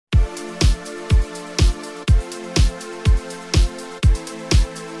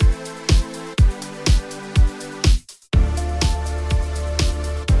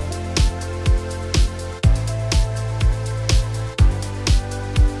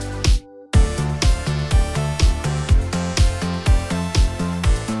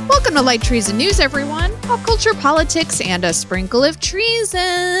Welcome to Light Treason News, everyone. Pop culture, politics, and a sprinkle of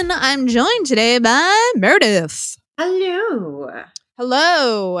treason. I'm joined today by Meredith. Hello.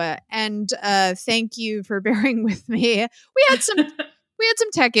 Hello, and thank you for bearing with me. We had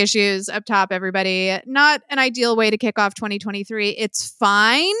some tech issues up top, everybody. Not an ideal way to kick off 2023. It's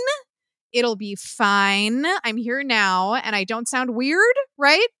fine. It'll be fine. I'm here now, and I don't sound weird,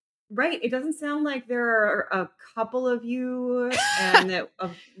 right? Right. It doesn't sound like there are a couple of you, and that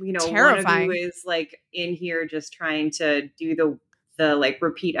Terrifying. one of you is like in here just trying to do the like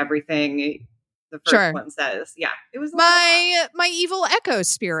repeat everything the first one says. Yeah, it was my evil echo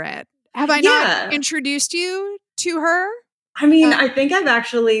spirit. Have I not introduced you to her? I mean, I think I've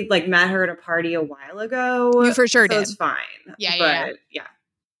actually like met her at a party a while ago. You for sure did. It's fine. Yeah.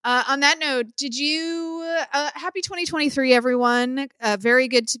 On that note, did you happy 2023, everyone. Very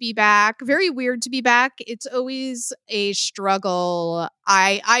good to be back. Very weird to be back. It's always a struggle.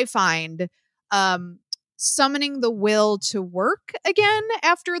 I find summoning the will to work again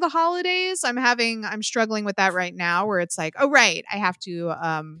after the holidays. I'm struggling with that right now, where it's like, oh right, I have to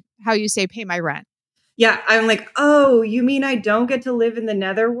pay my rent. Yeah, I'm like, oh, you mean I don't get to live in the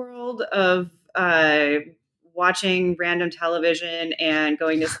netherworld of watching random television and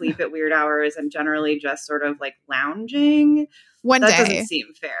going to sleep at weird hours and generally just sort of like lounging? That doesn't seem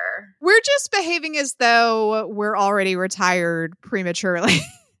fair. We're just behaving as though we're already retired prematurely.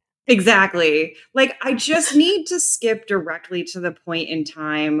 Exactly. Like, I just need to skip directly to the point in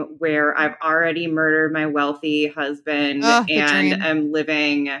time where I've already murdered my wealthy husband and am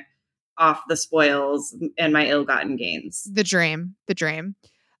living off the spoils and my ill-gotten gains. The dream.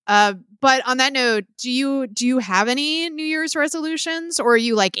 But on that note, do you have any New Year's resolutions, or are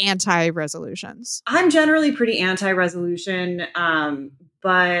you like anti-resolutions? I'm generally pretty anti-resolution,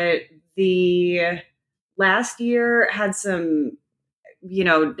 but the last year had some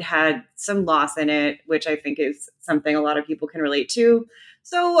loss in it, which I think is something a lot of people can relate to.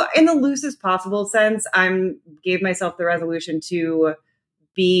 So in the loosest possible sense, gave myself the resolution to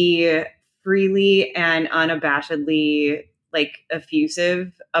be freely and unabashedly like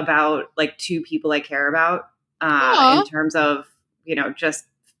effusive about like two people I care about, in terms of, just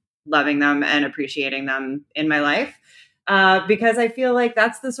loving them and appreciating them in my life. Because I feel like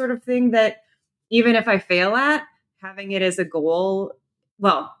that's the sort of thing that even if I fail at, having it as a goal,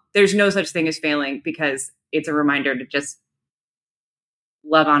 well, there's no such thing as failing because it's a reminder to just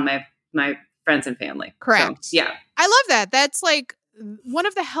love on my friends and family. Correct. So, yeah. I love that. That's like one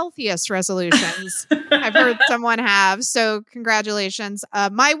of the healthiest resolutions I've heard someone have. So congratulations.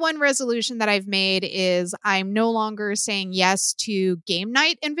 My one resolution that I've made is I'm no longer saying yes to game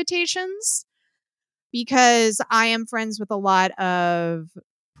night invitations, because I am friends with a lot of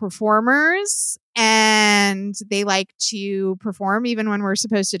performers and they like to perform even when we're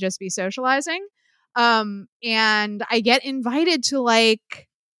supposed to just be socializing. And I get invited to like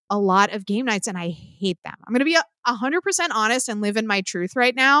a lot of game nights and I hate them. I'm going to be 100% honest and live in my truth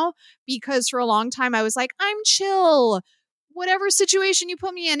right now, because for a long time I was like, I'm chill. Whatever situation you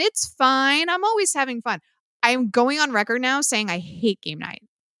put me in, it's fine. I'm always having fun. I'm going on record now saying I hate game night.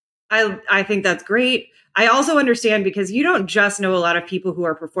 I think that's great. I also understand, because you don't just know a lot of people who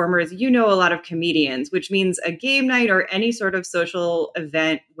are performers, you know a lot of comedians, which means a game night or any sort of social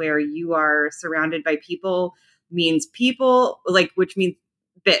event where you are surrounded by people means people, like, which means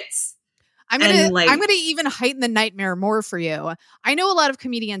bits. I'm gonna even heighten the nightmare more for you. I know a lot of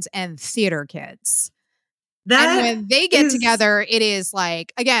comedians and theater kids. And when they get together, it is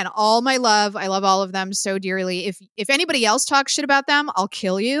like, again, all my love. I love all of them so dearly. If anybody else talks shit about them, I'll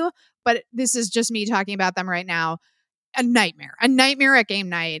kill you. But this is just me talking about them right now. A nightmare at game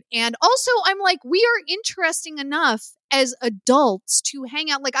night. And also, I'm like, we are interesting enough as adults to hang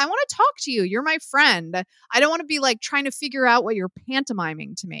out. Like, I want to talk to you. You're my friend. I don't want to be like trying to figure out what you're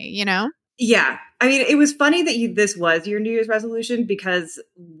pantomiming to me, you know? Yeah. I mean, it was funny that this was your New Year's resolution, because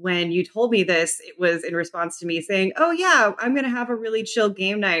when you told me this, it was in response to me saying, oh yeah, I'm going to have a really chill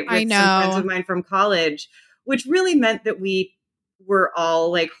game night with some friends of mine from college, which really meant that we were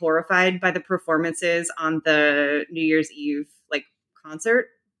all like horrified by the performances on the New Year's Eve, like concert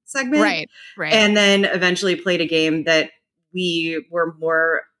segment. Right. And then eventually played a game that we were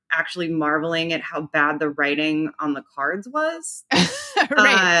more actually marveling at how bad the writing on the cards was.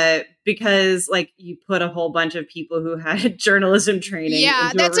 Right. Because like you put a whole bunch of people who had journalism training.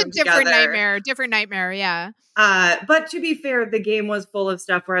 Yeah, that's a different together. nightmare. Yeah. But to be fair, the game was full of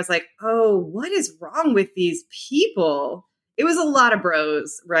stuff where I was like, oh, what is wrong with these people? It was a lot of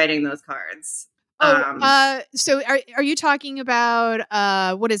bros writing those cards. So are you talking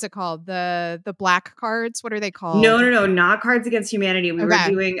about what is it called? The black cards? What are they called? No, not Cards Against Humanity. We were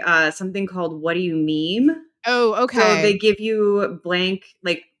doing something called What Do You Meme? Oh, okay. So they give you blank,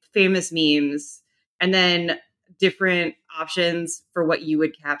 like famous memes, and then different options for what you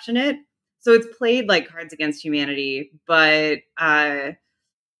would caption it. So it's played like Cards Against Humanity, but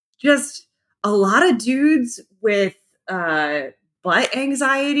just a lot of dudes with butt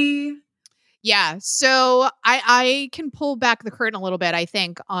anxiety. Yeah. So I can pull back the curtain a little bit, I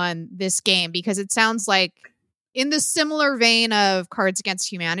think, on this game because it sounds like in the similar vein of Cards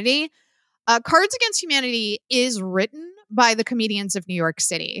Against Humanity. Cards Against Humanity is written by the comedians of New York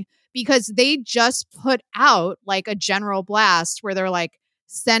City because they just put out like a general blast where they're like,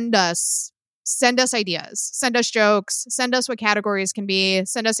 send us ideas, send us jokes, send us what categories can be,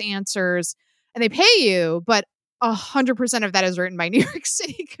 send us answers, and they pay you, but 100% of that is written by New York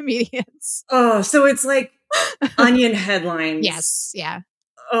City comedians. Oh, so it's like Onion headlines. Yes. Yeah.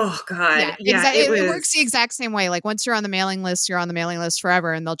 Oh God. Yeah. It works the exact same way. Like once you're on the mailing list, you're on the mailing list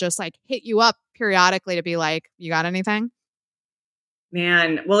forever, and they'll just like hit you up periodically to be like, "You got anything?"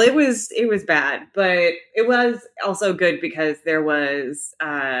 Man, well, it was bad, but it was also good because there was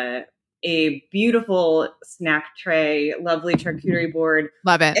a beautiful snack tray, lovely charcuterie board.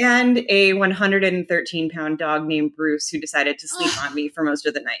 Love it. And a 113-pound dog named Bruce who decided to sleep on me for most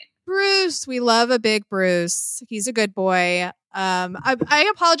of the night. Bruce, we love a big Bruce. He's a good boy. I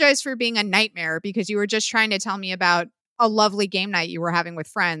apologize for being a nightmare because you were just trying to tell me about a lovely game night you were having with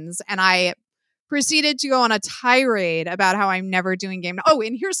friends, and I proceeded to go on a tirade about how I'm never doing game night. Oh,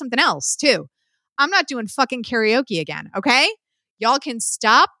 and here's something else too. I'm not doing fucking karaoke again, okay? Y'all can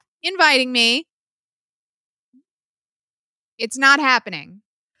stop inviting me. It's not happening.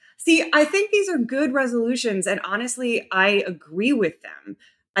 See, I think these are good resolutions, and honestly, I agree with them.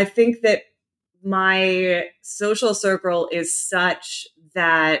 I think that my social circle is such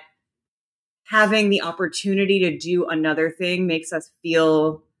that having the opportunity to do another thing makes us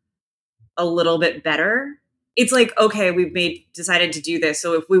feel a little bit better. It's like, okay, decided to do this.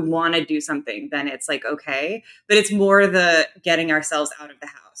 So if we want to do something, then it's like, okay. But it's more the getting ourselves out of the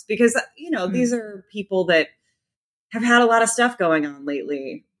house because, these are people that have had a lot of stuff going on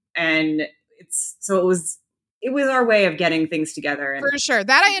lately. And it was our way of getting things together. And for sure.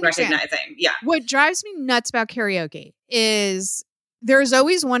 That I understand. Recognizing. Yeah. What drives me nuts about karaoke is there's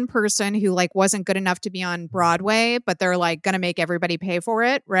always one person who like wasn't good enough to be on Broadway, but they're like going to make everybody pay for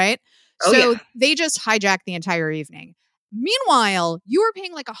it. Right. So they just hijack the entire evening. Meanwhile, you are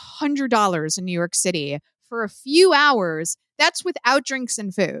paying like $100 in New York City for a few hours. That's without drinks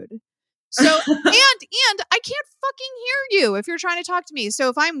and food. So, and I can't fucking hear you if you're trying to talk to me. So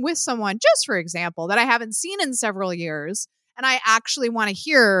if I'm with someone, just for example, that I haven't seen in several years, and I actually want to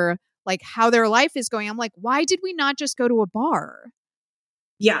hear like how their life is going, I'm like, why did we not just go to a bar?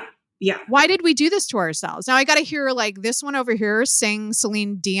 Yeah. Yeah. Why did we do this to ourselves? Now I got to hear like this one over here sing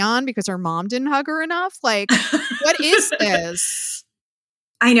Celine Dion because her mom didn't hug her enough. Like, what is this?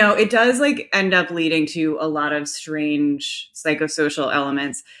 I know it does like end up leading to a lot of strange psychosocial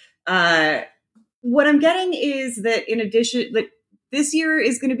elements. What I'm getting is that in addition, like this year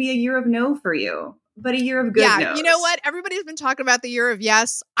is going to be a year of no for you, but a year of good. Yeah. You know what? Everybody's been talking about the year of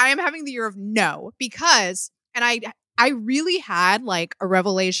yes. I am having the year of no because, and I really had like a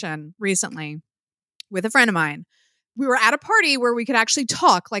revelation recently with a friend of mine. We were at a party where we could actually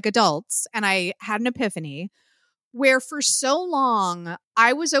talk like adults. And I had an epiphany where for so long,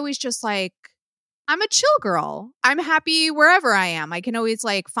 I was always just like, I'm a chill girl. I'm happy wherever I am. I can always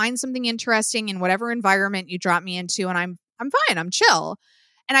like find something interesting in whatever environment you drop me into. And I'm fine. I'm chill.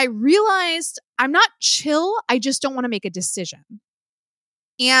 And I realized I'm not chill. I just don't want to make a decision.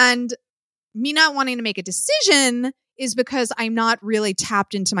 And me not wanting to make a decision is because I'm not really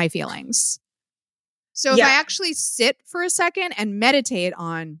tapped into my feelings. So if I actually sit for a second and meditate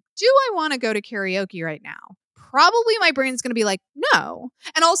on, do I want to go to karaoke right now? Probably my brain's going to be like, no.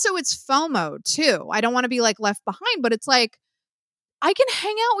 And also it's FOMO too. I don't want to be like left behind, but it's like, I can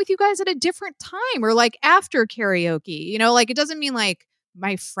hang out with you guys at a different time or like after karaoke, like it doesn't mean like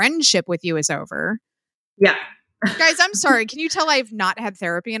my friendship with you is over. Yeah. Guys, I'm sorry. Can you tell I've not had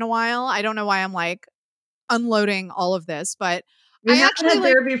therapy in a while? I don't know why I'm like unloading all of this, but you haven't had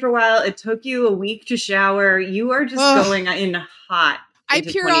therapy for a while. It took you a week to shower. You are just going in hot. I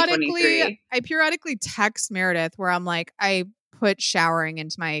periodically text Meredith where I'm like, I put showering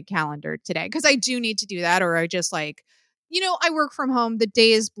into my calendar today because I do need to do that, or I just like, I work from home. The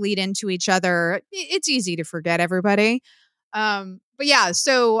days bleed into each other. It's easy to forget everybody. But yeah,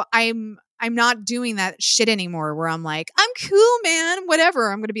 so I'm not doing that shit anymore where I'm like, I'm cool, man,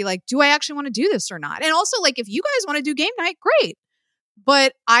 whatever. I'm going to be like, do I actually want to do this or not? And also, like, if you guys want to do game night, great.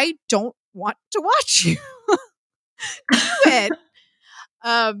 But I don't want to watch you do it.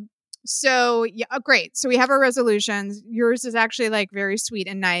 So yeah, great. So we have our resolutions. Yours is actually like very sweet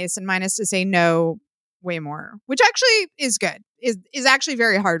and nice, and mine is to say no way more, which actually is good. Is actually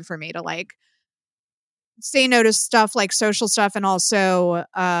very hard for me to like say no to stuff like social stuff, and also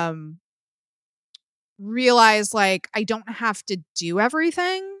realize like I don't have to do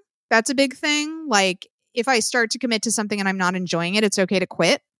everything. That's a big thing. Like if I start to commit to something and I'm not enjoying it, it's okay to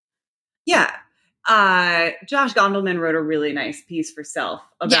quit. Yeah. Josh Gondelman wrote a really nice piece for Self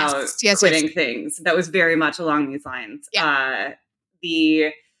about quitting things. That was very much along these lines. Yeah.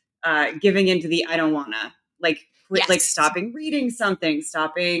 The giving into the I don't wanna, like quit, like stopping reading something,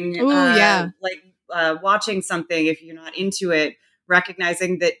 stopping watching something if you're not into it,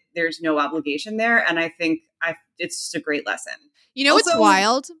 recognizing that there's no obligation there. And I think it's just a great lesson. You know, also, it's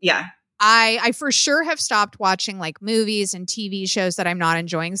wild. Yeah. I for sure have stopped watching like movies and TV shows that I'm not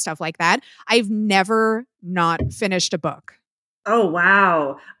enjoying, stuff like that. I've never not finished a book. Oh,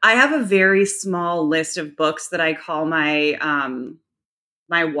 wow. I have a very small list of books that I call my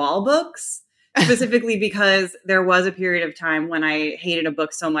my wall books, specifically because there was a period of time when I hated a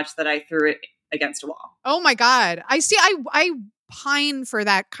book so much that I threw it against a wall. Oh my God. I see. I pine for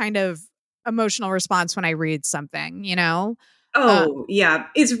that kind of emotional response when I read something, you know? Oh, yeah.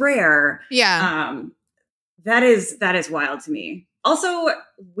 It's rare. Yeah. That is wild to me. Also,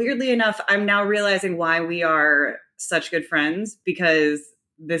 weirdly enough, I'm now realizing why we are such good friends, because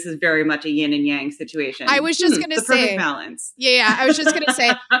this is very much a yin and yang situation. I was just going to say perfect balance. Yeah, I was just going to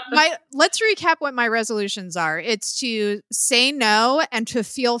say let's recap what my resolutions are. It's to say no and to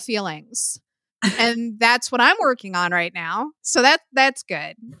feel feelings. And that's what I'm working on right now. So that's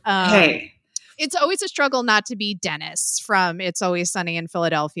good. Hey. It's always a struggle not to be Dennis from It's Always Sunny in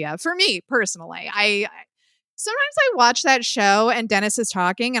Philadelphia. For me, personally, I sometimes I watch that show and Dennis is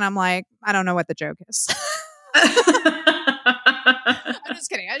talking and I'm like, I don't know what the joke is. I'm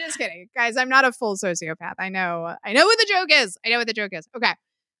just kidding. Guys, I'm not a full sociopath. I know what the joke is. Okay.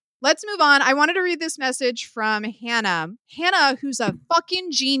 Let's move on. I wanted to read this message from Hannah. Hannah, who's a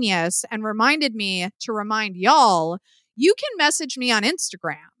fucking genius and reminded me to remind y'all, you can message me on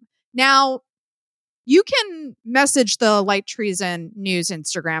Instagram. Now, you can message the Light Treason News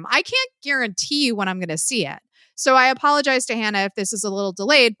Instagram. I can't guarantee you when I'm going to see it. So I apologize to Hannah if this is a little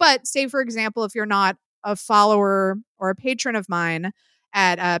delayed, but say, for example, if you're not a follower or a patron of mine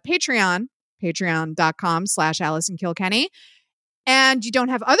at Patreon, patreon.com/AllisonKilkenny, and you don't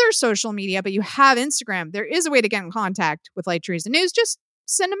have other social media, but you have Instagram, there is a way to get in contact with Light Treason News. Just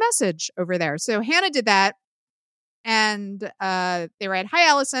send a message over there. So Hannah did that. And they write, "Hi,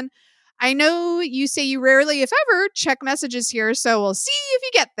 Allison. I know you say you rarely, if ever, check messages here, so we'll see if you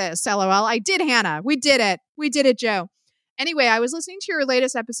get this. LOL. I did, Hannah. We did it. We did it, Joe. Anyway, I was listening to your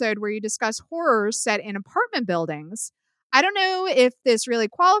latest episode where you discuss horrors set in apartment buildings. I don't know if this really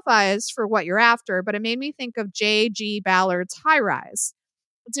qualifies for what you're after, but it made me think of J.G. Ballard's High Rise.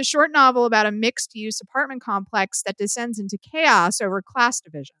 It's a short novel about a mixed-use apartment complex that descends into chaos over class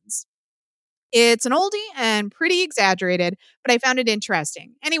divisions. It's an oldie and pretty exaggerated, but I found it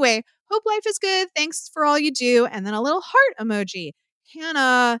interesting. Anyway, hope life is good. Thanks for all you do." And then a little heart emoji.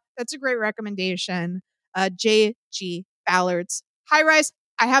 Hannah, that's a great recommendation. J.G. Ballard's High Rise.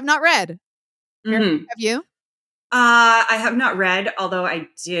 I have not read. Mm-hmm. Have you? I have not read, although I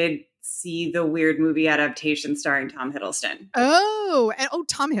did see the weird movie adaptation starring Tom Hiddleston. Oh, and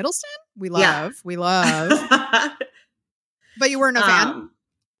Tom Hiddleston? We love. But you weren't a fan?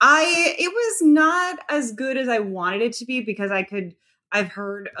 It was not as good as I wanted it to be, because I've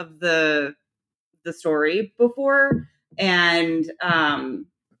heard of the story before, and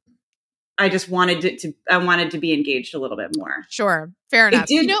I just wanted to be engaged a little bit more. Sure. Fair enough.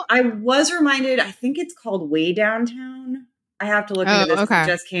 I was reminded, I think it's called Way Downtown. I have to look into this. Okay. It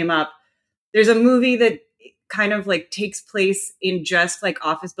just came up. There's a movie that kind of like takes place in just like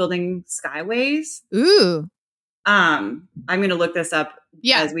office building skyways. Ooh. I'm going to look this up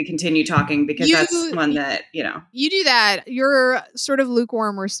as we continue talking, because that's one that, You do that. Your sort of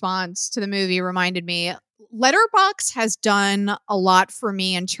lukewarm response to the movie reminded me. Letterboxd has done a lot for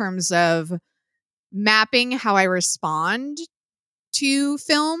me in terms of mapping how I respond to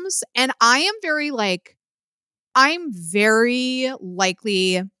films. And I'm very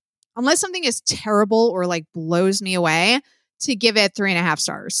likely, unless something is terrible or like blows me away, to give it 3.5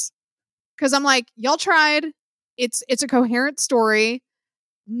 stars. Because I'm like, y'all tried. It's a coherent story.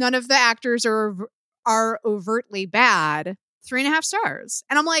 None of the actors are overtly bad. 3.5 stars.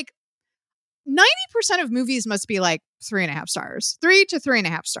 And I'm like, 90% of movies must be like 3.5 stars, 3 to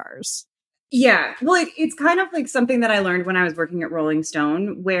 3.5 stars. Yeah. Well, it's kind of like something that I learned when I was working at Rolling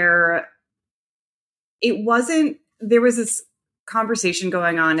Stone, where there was this conversation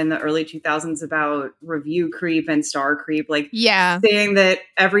going on in the early 2000s about review creep and star creep, like saying that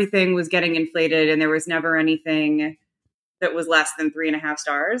everything was getting inflated and there was never anything that was less than 3.5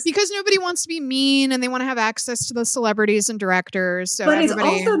 stars. Because nobody wants to be mean and they want to have access to the celebrities and directors. So but it's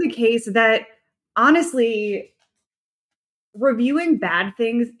also the case that, honestly, reviewing bad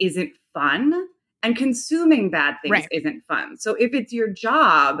things isn't fun and consuming bad things isn't fun. So if it's your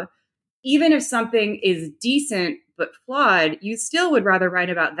job, even if something is decent but flawed, you still would rather write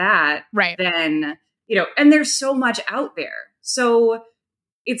about that than, and there's so much out there. So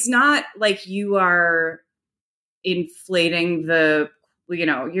it's not like you are inflating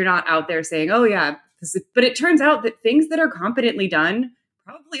you're not out there saying, oh yeah, but it turns out that things that are competently done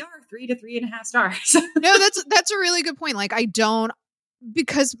probably are 3 to 3.5 stars. No, that's a really good point. Like,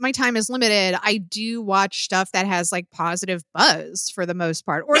 because my time is limited, I do watch stuff that has like positive buzz for the most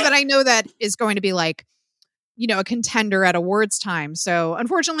part, or that I know that is going to be like, a contender at awards time. So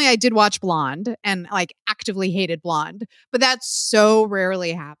unfortunately I did watch Blonde and like actively hated Blonde, but that so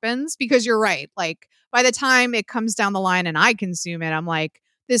rarely happens because you're right. Like by the time it comes down the line and I consume it, I'm like,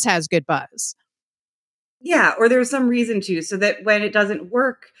 this has good buzz. Yeah. Or there's some reason to, so that when it doesn't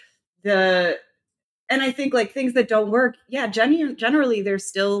work, and I think like things that don't work, generally they're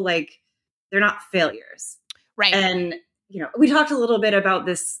still like, they're not failures. Right. And, we talked a little bit about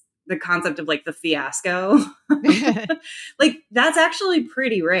the concept of like the fiasco. Like that's actually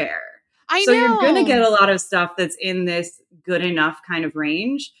pretty rare. I know. You're going to get a lot of stuff that's in this good enough kind of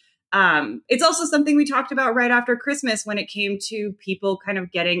range. It's also something we talked about right after Christmas when it came to people kind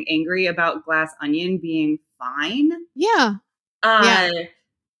of getting angry about Glass Onion being fine. Yeah.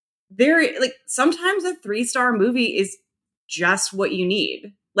 There, like sometimes a 3-star movie is just what you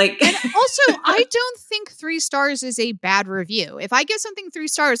need. Like, and also, I don't think 3 stars is a bad review. If I give something 3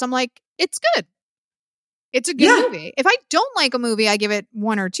 stars, I'm like, it's good. It's a good movie. If I don't like a movie, I give it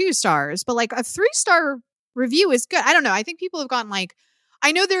 1 or 2 stars. But like a 3-star review is good. I don't know. I think people have gotten like,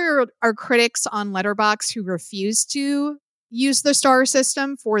 I know there are critics on Letterboxd who refuse to use the star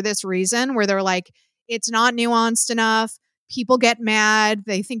system for this reason, where they're like, it's not nuanced enough. People get mad.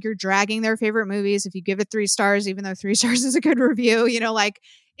 They think you're dragging their favorite movies if you give it 3 stars, even though 3 stars is a good review. Like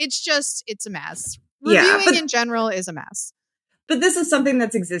it's a mess. Reviewing in general is a mess. But this is something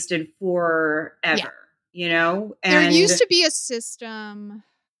that's existed forever, And there used to be a system.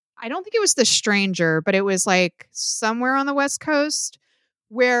 I don't think it was The Stranger, but it was like somewhere on the West Coast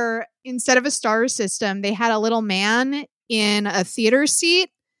where instead of a star system, they had a little man in a theater seat.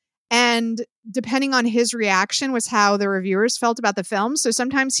 And depending on his reaction was how the reviewers felt about the film. So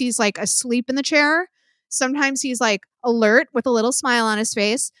sometimes he's like asleep in the chair. Sometimes he's like alert with a little smile on his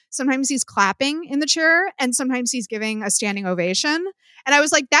face. Sometimes he's clapping in the chair. And sometimes he's giving a standing ovation. And I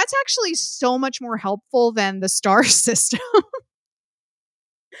was like, that's actually so much more helpful than the star system.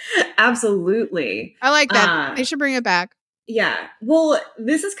 Absolutely. I like that. They should bring it back. Yeah. Well,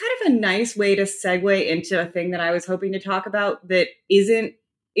 this is kind of a nice way to segue into a thing that I was hoping to talk about that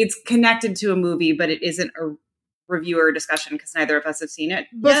it's connected to a movie, but it isn't a reviewer discussion because neither of us have seen it.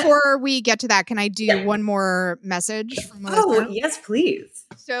 Before we get to that, can I do one more message from a listener? Yes, please.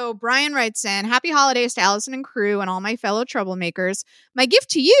 So Brian writes in, happy holidays to Allison and crew and all my fellow troublemakers. My gift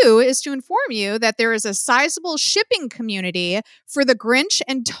to you is to inform you that there is a sizable shipping community for The Grinch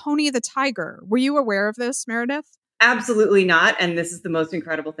and Tony the Tiger. Were you aware of this, Meredith? Absolutely not. And this is the most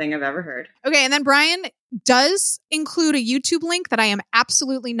incredible thing I've ever heard. Okay. And then Brian does include a YouTube link that I am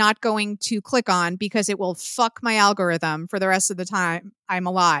absolutely not going to click on because it will fuck my algorithm for the rest of the time I'm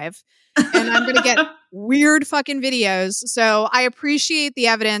alive. And I'm going to get weird fucking videos. So I appreciate the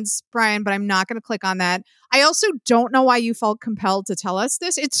evidence, Brian, but I'm not going to click on that. I also don't know why you felt compelled to tell us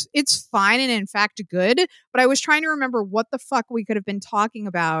this. It's fine and in fact good, but I was trying to remember what the fuck we could have been talking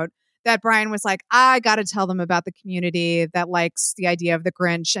about that Brian was like, I got to tell them about the community that likes the idea of the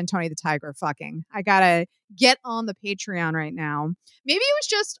Grinch and Tony the Tiger fucking. I got to get on the Patreon right now. Maybe it was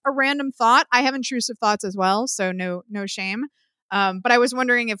just a random thought. I have intrusive thoughts as well, so no shame. But I was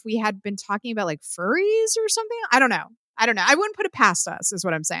wondering if we had been talking about like furries or something. I don't know. I wouldn't put it past us is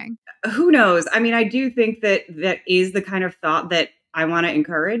what I'm saying. Who knows? I mean, I do think that is the kind of thought that I want to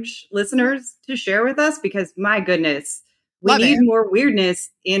encourage listeners to share with us because my goodness, we need more weirdness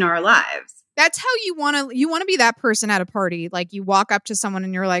in our lives. That's how you want to be that person at a party. Like you walk up to someone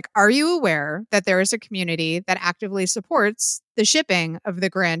and you're like, are you aware that there is a community that actively supports the shipping of the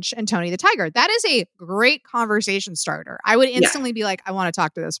Grinch and Tony the Tiger? That is a great conversation starter. I would instantly be like, I want to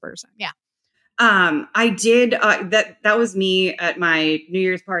talk to this person. Yeah. I did that was me at my New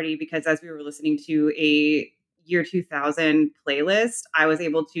Year's party, because as we were listening to a year 2000 playlist, I was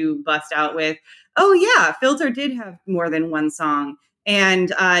able to bust out with, oh yeah, Filter did have more than one song.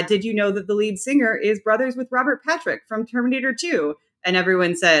 And did you know that the lead singer is brothers with Robert Patrick from Terminator 2? And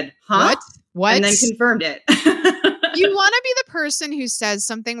everyone said, huh? What? And then confirmed it. You want to be the person who says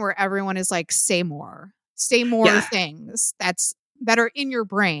something where everyone is like, say more things that are in your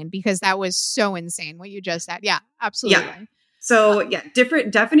brain, because that was so insane what you just said. Yeah, absolutely. Yeah. So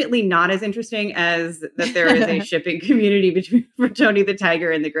definitely not as interesting as that there is a shipping community between for Tony the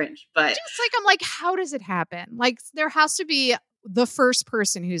Tiger and the Grinch. But just like, I'm like, how does it happen? Like, there has to be the first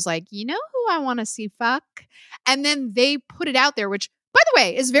person who's like, you know who I want to see fuck? And then they put it out there, which, by the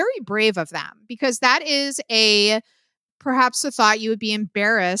way, is very brave of them, because that is perhaps a thought you would be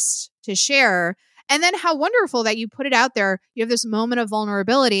embarrassed to share. And then how wonderful that you put it out there. You have this moment of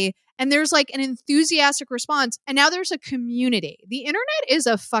vulnerability, and there's like an enthusiastic response. And now there's a community. The internet is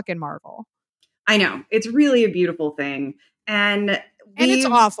a fucking marvel. I know. It's really a beautiful thing. And it's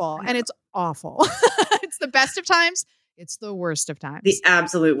awful. And it's awful. It's the best of times. It's the worst of times. The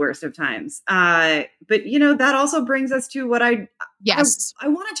absolute worst of times. But, that also brings us to what I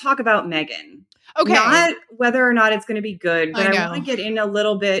want to talk about Megan. Okay. Not whether or not it's going to be good, but I want to get in a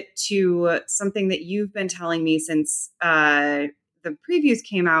little bit to something that you've been telling me since the previews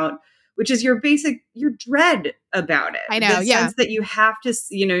came out, which is your dread about it. I know, the sense that you have to,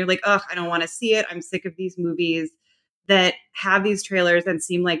 you're like, oh, I don't want to see it. I'm sick of these movies that have these trailers and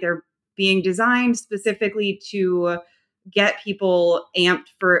seem like they're being designed specifically to get people amped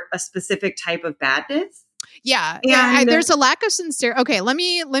for a specific type of badness. Yeah. There's a lack of sincerity. Okay, let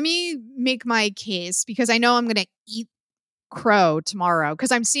me make my case, because I know I'm going to eat crow tomorrow,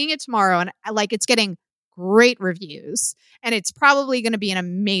 because I'm seeing it tomorrow, and it's getting great reviews, and it's probably going to be an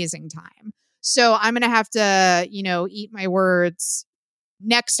amazing time. So I'm going to have to, eat my words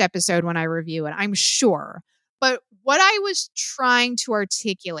next episode when I review it, I'm sure. But what I was trying to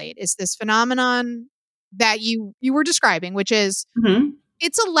articulate is this phenomenon that you were describing, which is,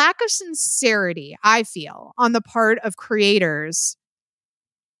 it's a lack of sincerity, I feel, on the part of creators,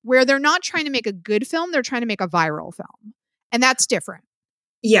 where they're not trying to make a good film, they're trying to make a viral film. And that's different.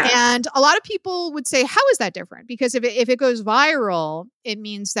 Yeah. And a lot of people would say, how is that different? Because if it goes viral, it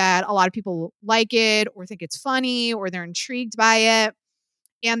means that a lot of people like it, or think it's funny, or they're intrigued by it,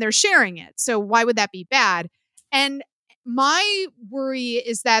 and they're sharing it. So why would that be bad? And my worry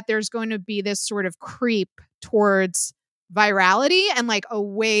is that there's going to be this sort of creep towards virality and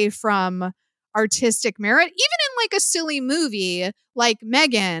away from artistic merit. Even in a silly movie like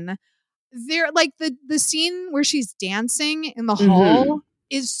Megan, there the scene where she's dancing in the hall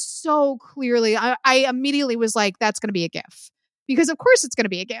is so clearly, I immediately was like, that's going to be a GIF, because of course it's going to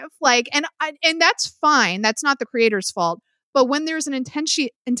be a GIF. And that's fine. That's not the creator's fault. But when there's an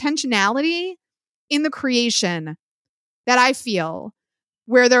intentionality in the creation that I feel,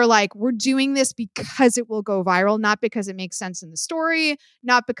 where they're like, we're doing this because it will go viral, not because it makes sense in the story,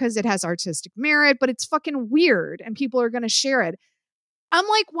 not because it has artistic merit, but it's fucking weird and people are going to share it. I'm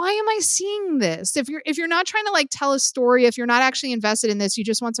like, why am I seeing this? If you're not trying to tell a story, if you're not actually invested in this, you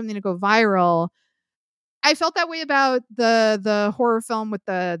just want something to go viral. I felt that way about the horror film with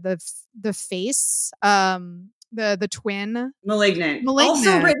the face, the twin. Malignant.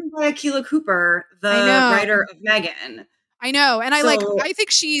 Also written by Akilah Cooper, the writer of Megan. I know. And I think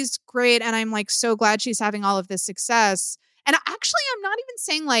she's great. And I'm so glad she's having all of this success. And actually, I'm not even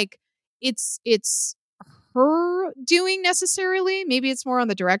saying it's her doing necessarily. Maybe it's more on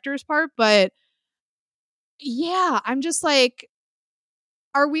the director's part. But yeah, I'm just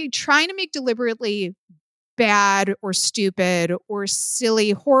are we trying to make deliberately bad or stupid or silly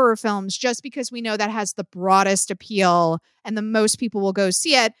horror films just because we know that has the broadest appeal and the most people will go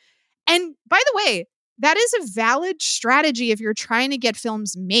see it? And by the way, that is a valid strategy if you're trying to get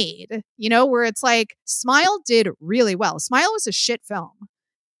films made, where it's Smile did really well. Smile was a shit film.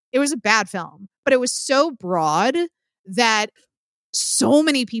 It was a bad film, but it was so broad that so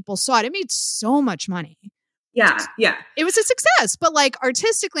many people saw it. It made so much money. Yeah. Yeah. It was a success, but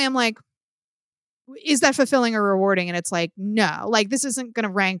artistically, I'm is that fulfilling or rewarding? And it's no, this isn't going to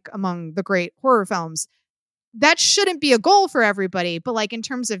rank among the great horror films. That shouldn't be a goal for everybody. But in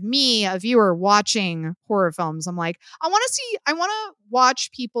terms of me, a viewer watching horror films, I'm I want to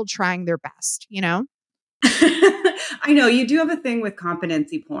watch people trying their best, I know you do have a thing with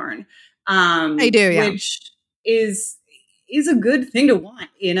competency porn. I do, yeah. Which is a good thing to want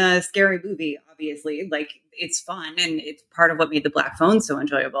in a scary movie, obviously. It's fun and it's part of what made The Black Phone so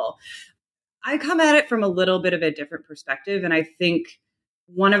enjoyable. I come at it from a little bit of a different perspective. And I think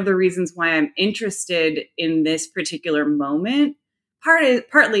one of the reasons why I'm interested in this particular moment,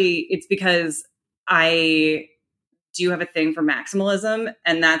 partly it's because I do have a thing for maximalism,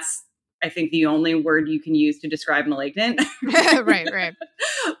 and that's, I think, the only word you can use to describe Malignant. Right.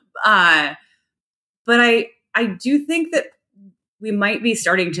 But I do think that we might be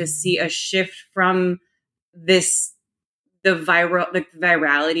starting to see a shift from the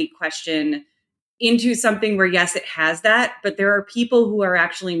virality question into something where, yes, it has that, but there are people who are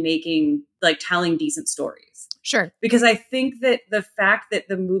actually telling decent stories. Sure. Because I think that the fact that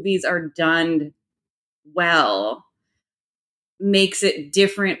the movies are done well makes it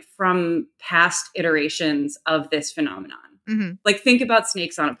different from past iterations of this phenomenon. Mm-hmm. Like, think about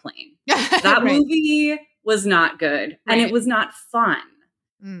Snakes on a Plane. That movie was not good, and it was not fun.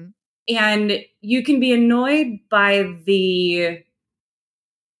 Mm. And you can be annoyed by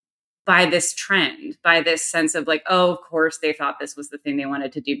this trend, by this sense of like, oh, of course they thought this was the thing they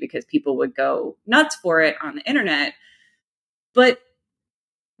wanted to do because people would go nuts for it on the internet. But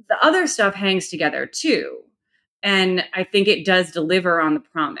the other stuff hangs together too. And I think it does deliver on the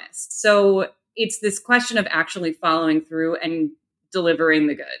promise. So it's this question of actually following through and delivering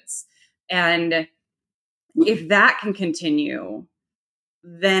the goods. And if that can continue,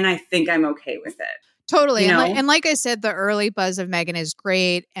 then I think I'm okay with it. Totally. You know? And like I said, the early buzz of Megan is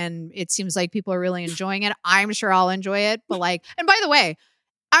great. And it seems like people are really enjoying it. I'm sure I'll enjoy it. But and by the way,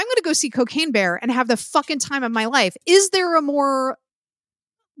 I'm going to go see Cocaine Bear and have the fucking time of my life. Is there a more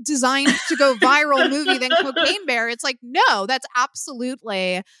designed to go viral movie than Cocaine Bear? It's like, no, that's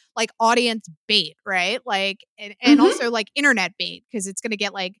absolutely like audience bait, right? Like, and also like internet bait, because it's going to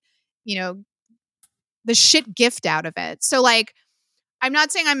get the shit gift out of it. So I'm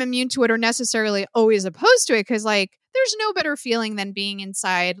not saying I'm immune to it or necessarily always opposed to it, because there's no better feeling than being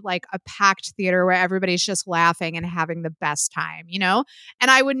inside like a packed theater where everybody's just laughing and having the best time, And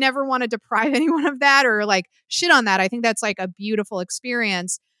I would never want to deprive anyone of that or shit on that. I think that's like a beautiful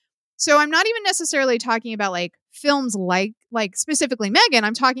experience. So I'm not even necessarily talking about films like specifically Megan.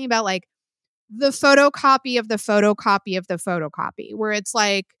 I'm talking about the photocopy of the photocopy of the photocopy, where it's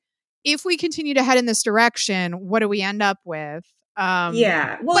like, if we continue to head in this direction, what do we end up with?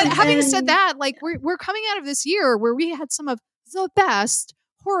 Yeah. Well, but having said that, we're coming out of this year where we had some of the best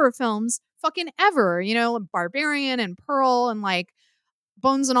horror films fucking ever, Barbarian and Pearl and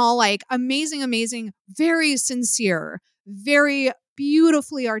Bones and All, amazing, very sincere, very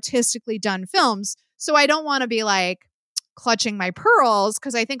beautifully artistically done films. So I don't want to be clutching my pearls,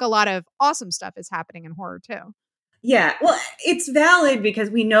 because I think a lot of awesome stuff is happening in horror too. Yeah, well, it's valid because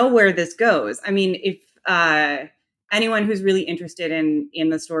we know where this goes. I mean, if anyone who's really interested in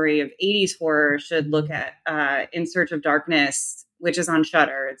the story of 80s horror should look at In Search of Darkness, which is on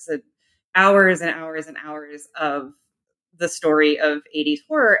Shudder. It's hours and hours and hours of the story of 80s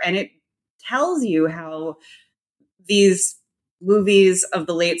horror, and it tells you how these movies of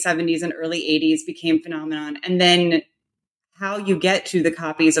the late 70s and early 80s became phenomenon, and then how you get to the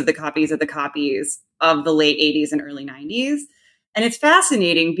copies of the copies of the copies of the late 80s and early 90s. And it's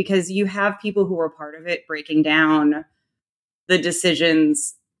fascinating because you have people who were part of it breaking down the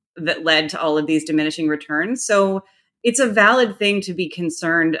decisions that led to all of these diminishing returns. So it's a valid thing to be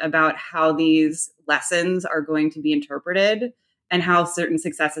concerned about how these lessons are going to be interpreted and how certain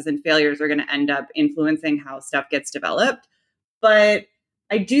successes and failures are going to end up influencing how stuff gets developed. But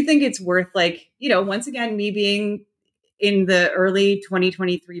I do think it's worth once again, me being in the early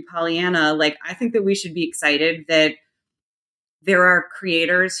 2023 Pollyanna, I think that we should be excited that there are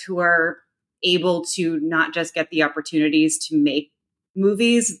creators who are able to not just get the opportunities to make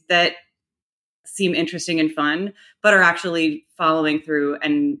movies that seem interesting and fun, but are actually following through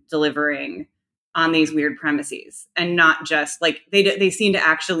and delivering on these weird premises, and not just they seem to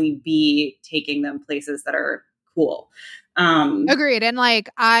actually be taking them places that are cool. Agreed. And what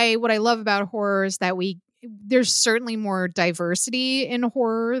I love about horror is that there's certainly more diversity in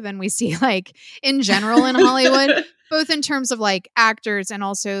horror than we see in general in Hollywood, both in terms of actors and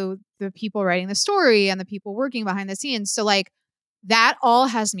also the people writing the story and the people working behind the scenes. So that all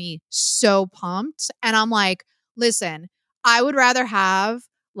has me so pumped. And I'm listen, I would rather have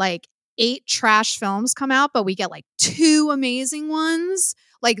 8 trash films come out, but we get 2 amazing ones.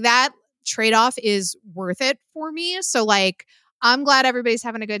 That trade-off is worth it for me. So I'm glad everybody's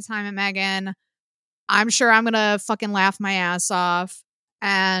having a good time at Megan. I'm sure I'm going to fucking laugh my ass off.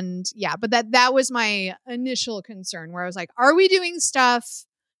 And yeah, but that was my initial concern, where I was like, are we doing stuff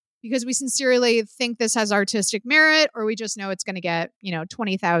because we sincerely think this has artistic merit, or we just know it's going to get,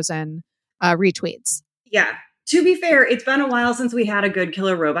 20,000 retweets? Yeah. To be fair, it's been a while since we had a good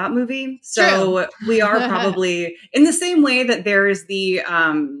killer robot movie. So we are probably in the same way that there is the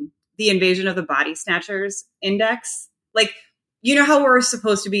Invasion of the Body Snatchers index. Like, you know how we're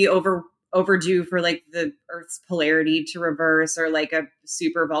supposed to be overdue for like the Earth's polarity to reverse or like a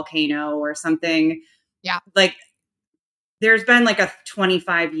super volcano or something. Yeah. Like there's been like a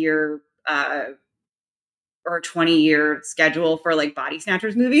 25-year or 20-year schedule for like body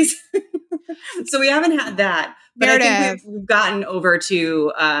snatchers movies. So we haven't had that. But I think we've gotten over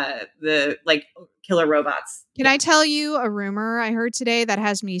to the like killer robots. Can I tell you a rumor I heard today that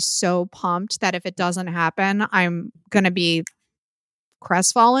has me so pumped that if it doesn't happen, I'm going to be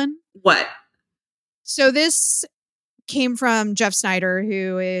crestfallen? What? So this came from Jeff Snyder,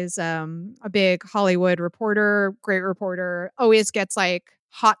 who is a big Hollywood reporter, great reporter, always gets like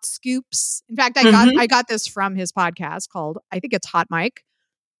hot scoops. In fact, I got this from his podcast called, I think it's Hot Mic.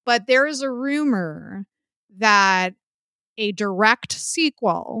 But there is a rumor that a direct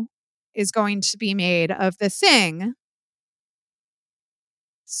sequel is going to be made of The Thing,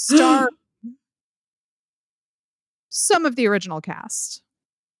 starring some of the original cast.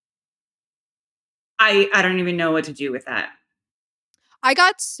 I don't even know what to do with that. I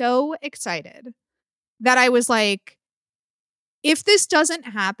got so excited that I was like, if this doesn't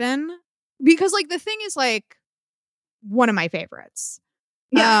happen, because like The Thing is like one of my favorites.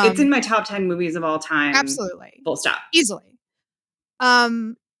 Yeah, it's in my top 10 movies of all time. Absolutely. Full stop. Easily.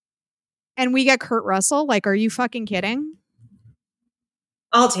 And we get Kurt Russell. Like, are you fucking kidding?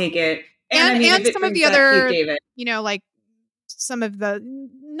 I'll take it. And, I mean, and some of the other, you know, like some of the,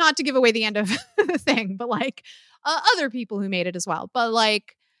 not to give away the end of the thing, but like other people who made it as well. But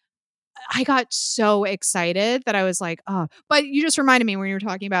like, I got so excited that I was like, oh, but you just reminded me when you were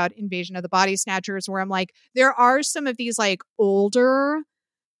talking about Invasion of the Body Snatchers, where I'm like, there are some of these like older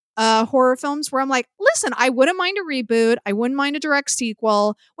horror films where I'm like, listen, I wouldn't mind a reboot. I wouldn't mind a direct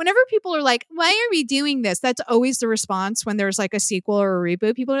sequel. Whenever people are like, why are we doing this? That's always the response when there's like a sequel or a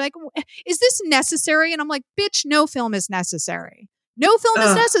reboot. People are like, is this necessary? And I'm like, bitch, no film is necessary. No film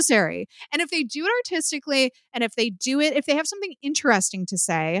is necessary. And if they do it artistically and if they do it, if they have something interesting to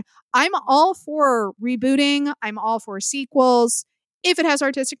say, I'm all for rebooting. I'm all for sequels if it has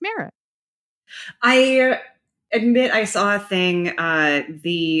artistic merit. I admit I saw a thing,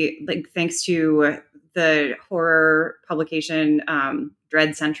 thanks to the horror publication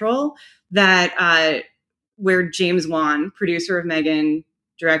Dread Central, that where James Wan, producer of Megan,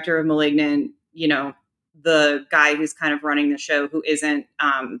 director of Malignant, you know, the guy who's kind of running the show who isn't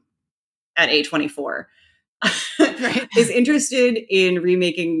at A24, right, is interested in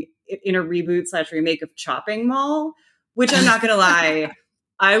remaking in a reboot/remake of Chopping Mall, which I'm not going to lie,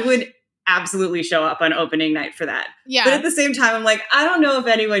 I would absolutely show up on opening night for that. Yeah. But at the same time, I'm like, I don't know if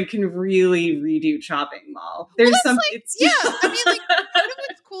anyone can really redo Chopping Mall. There's some, like, it's I mean, like, part of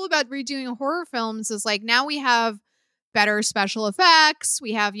what's cool about redoing horror films is like now we have better special effects.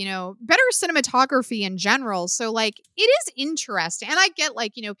 We have, you know, better cinematography in general. So like it is interesting. And I get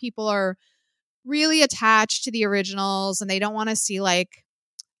like, you know, people are really attached to the originals and they don't want to see like,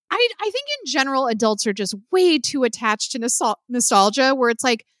 I think in general, adults are just way too attached to nostalgia where it's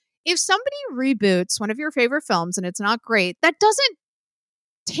like, if somebody reboots one of your favorite films and it's not great, that doesn't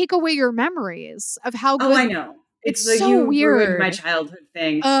take away your memories of how good. Oh, I know. It's like so weird. My childhood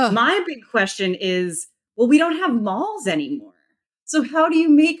thing. My big question is, well, we don't have malls anymore. So how do you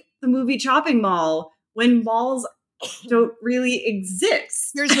make the movie Chopping Mall when malls don't really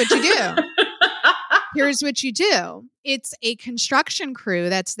exist? Here's what you do. Here's what you do. It's a construction crew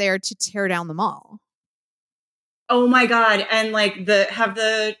that's there to tear down the mall. Oh my God. And like have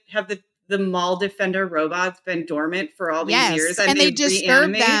the mall defender robots been dormant for all these years? And they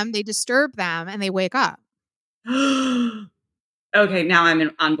disturb them. They disturb them and they wake up. Okay, now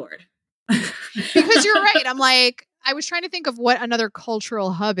I'm on board. Because you're right. I'm like, I was trying to think of what another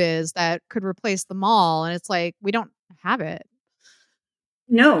cultural hub is that could replace the mall. And it's like, we don't have it.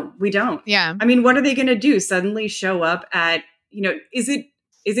 No, we don't. Yeah. I mean, what are they going to do? Suddenly show up at, you know, is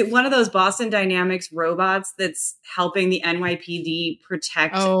it one of those Boston Dynamics robots that's helping the NYPD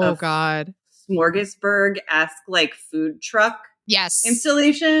protect God, smorgasbord-esque like food truck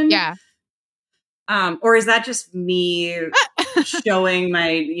installation? Yeah. Or is that just me showing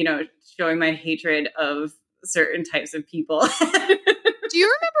my hatred of certain types of people? Do you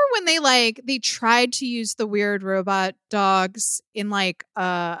remember when they tried to use the weird robot dogs in like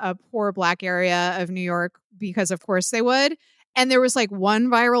a poor black area of New York because of course they would? And there was like one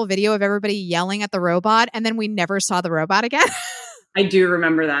viral video of everybody yelling at the robot and then we never saw the robot again. I do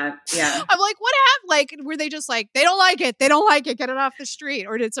remember that. Yeah. I'm like, what happened? Like, were they just like, they don't like it. They don't like it. Get it off the street.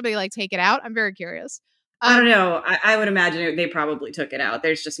 Or did somebody like take it out? I'm very curious. I don't know. I would imagine they probably took it out.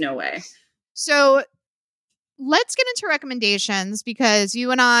 There's just no way. So let's get into recommendations, because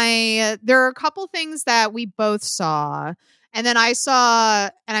you and I, there are a couple things that we both saw. And then I saw,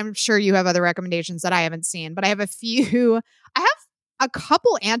 and I'm sure you have other recommendations that I haven't seen, but I have a few. I have a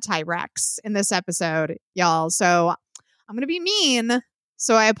couple anti-recs in this episode, y'all. So I'm going to be mean.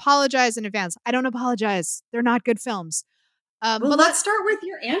 So I apologize in advance. I don't apologize. They're not good films. Well, but let's start with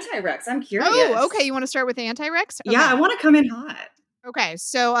your anti-recs. I'm curious. Oh, okay. You want to start with the anti-recs? Okay. Yeah, I want to come in hot. Okay.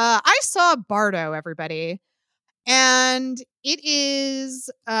 So I saw Bardo, everybody. And it is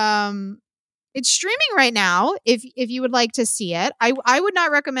it's streaming right now if you would like to see it. I would not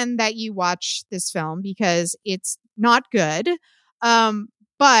recommend that you watch this film because it's not good.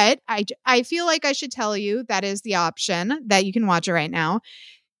 But I feel like I should tell you that is the option that you can watch it right now.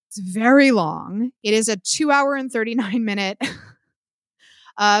 It's very long. It is a 2 hour and 39-minute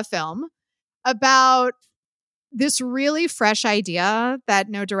film about this really fresh idea that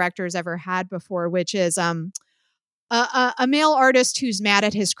no director's ever had before, which is a male artist who's mad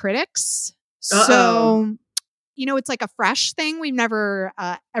at his critics. Uh-oh. So, it's like a fresh thing we've never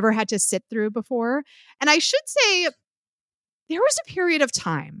ever had to sit through before. And I should say, there was a period of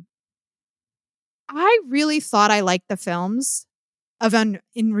time I really thought I liked the films of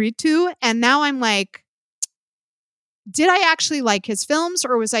Inritu, and now I'm like, did I actually like his films,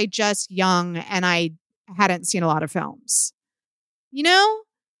 or was I just young and I hadn't seen a lot of films?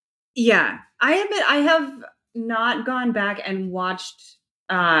 Yeah, I admit I have not gone back and watched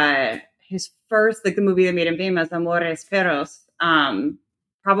his first, like the movie that made him famous, Amores Perros,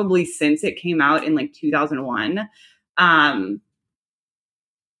 probably since it came out in like 2001. I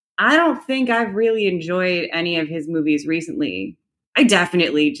don't think I've really enjoyed any of his movies recently. I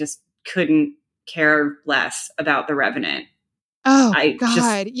definitely just couldn't care less about The Revenant. Oh,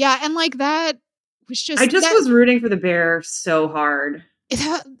 God. Yeah, and like that was just... I was rooting for the bear so hard.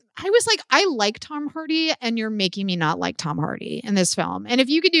 I was like, I like Tom Hardy, and you're making me not like Tom Hardy in this film. And if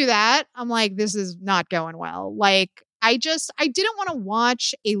you could do that, I'm like, this is not going well. Like, I didn't want to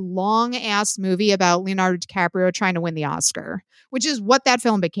watch a long ass movie about Leonardo DiCaprio trying to win the Oscar, which is what that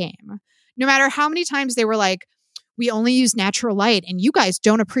film became. No matter how many times they were like, we only use natural light and you guys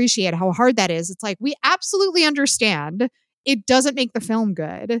don't appreciate how hard that is. It's like, we absolutely understand. It doesn't make the film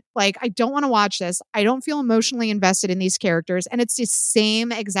good. Like, I don't want to watch this. I don't feel emotionally invested in these characters. And it's the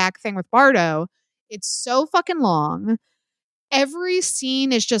same exact thing with Bardo. It's so fucking long. Every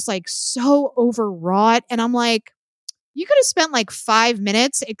scene is just like so overwrought. And I'm like, you could have spent like 5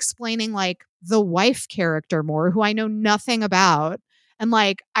 minutes explaining like the wife character more, who I know nothing about. And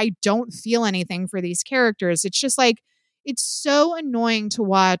like, I don't feel anything for these characters. It's just like, it's so annoying to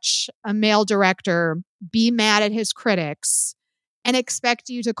watch a male director be mad at his critics and expect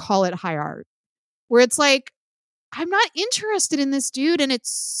you to call it high art, where it's like, I'm not interested in this dude and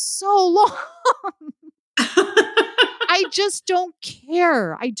it's so long. I just don't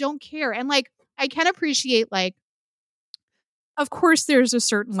care. I don't care. And like, I can appreciate, like, of course, there's a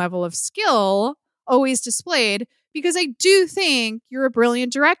certain level of skill always displayed, because I do think you're a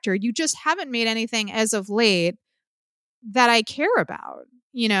brilliant director. You just haven't made anything as of late that I care about,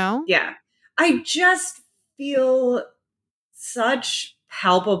 Yeah. I just feel such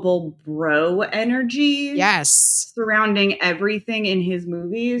palpable bro energy. Yes. Surrounding everything in his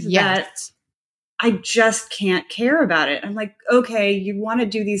movies. Yes. That I just can't care about it. I'm like, okay, you want to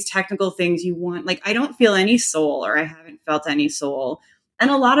do these technical things. You want, like, I don't feel any soul, or I haven't felt any soul.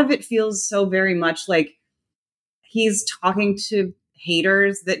 And a lot of it feels so very much like he's talking to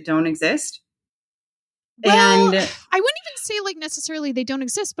haters that don't exist. Well, I wouldn't even say like necessarily they don't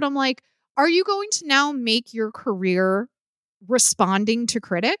exist, but I'm like, are you going to now make your career responding to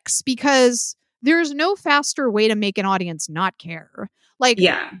critics? Because there's no faster way to make an audience not care. Like,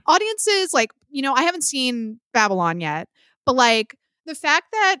 audiences, like, I haven't seen Babylon yet, but like the fact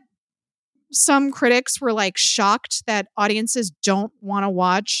that some critics were like shocked that audiences don't want to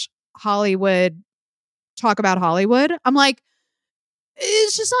watch Hollywood talk about Hollywood, I'm like,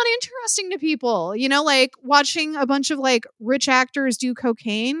 it's just not interesting to people. Like watching a bunch of like rich actors do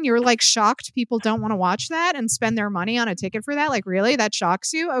cocaine, you're like shocked people don't want to watch that and spend their money on a ticket for that. Like, really? That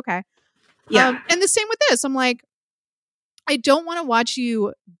shocks you? Okay. Yeah. And the same with this. I'm like, I don't want to watch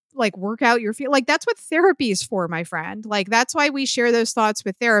you like work out your feel. Like, that's what therapy is for, my friend. Like, that's why we share those thoughts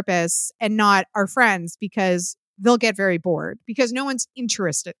with therapists and not our friends, because they'll get very bored because no one's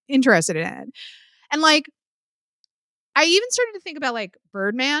interested in it. And like, I even started to think about like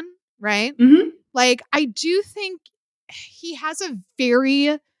Birdman, right? Mm-hmm. Like, I do think he has a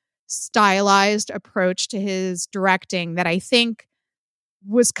very stylized approach to his directing that I think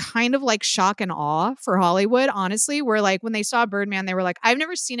was kind of like shock and awe for Hollywood, honestly, where like when they saw Birdman, they were like, I've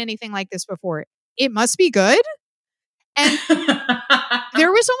never seen anything like this before. It must be good. And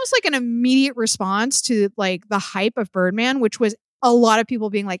there was almost like an immediate response to like the hype of Birdman, which was a lot of people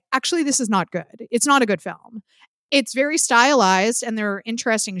being like, actually, this is not good. It's not a good film. It's very stylized and there are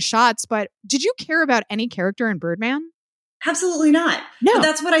interesting shots, but did you care about any character in Birdman? Absolutely not. No. But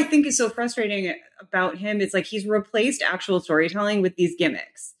that's what I think is so frustrating about him. It's like he's replaced actual storytelling with these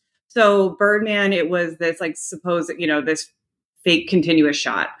gimmicks. So Birdman, it was this like supposed, this fake continuous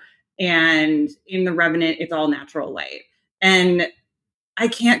shot. And in The Revenant, it's all natural light. And I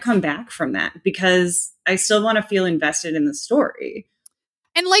can't come back from that because I still want to feel invested in the story.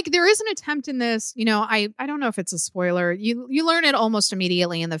 And like there is an attempt in this, I don't know if it's a spoiler. You learn it almost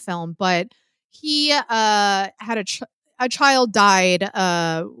immediately in the film, but he had a child died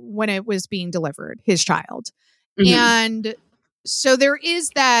when it was being delivered, his child. Mm-hmm. And so there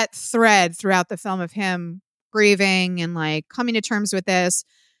is that thread throughout the film of him grieving and like coming to terms with this.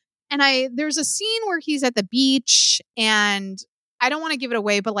 And there's a scene where he's at the beach, and I don't want to give it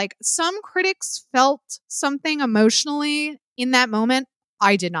away, but like some critics felt something emotionally in that moment.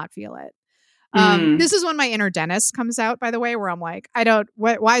 I did not feel it. This is when my inner dentist comes out, by the way, where I'm like,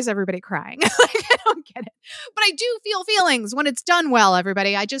 why is everybody crying? Like, I don't get it. But I do feel feelings when it's done well,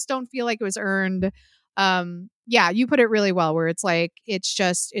 everybody. I just don't feel like it was earned. Yeah, you put it really well, where it's like,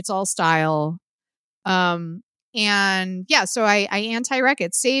 it's all style. And yeah, so I anti-rec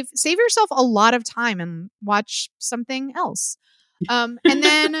it. Save yourself a lot of time and watch something else. And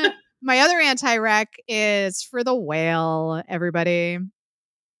then my other anti-rec is For the Whale, everybody.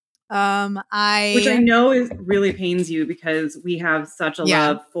 Which I know really pains you because we have such a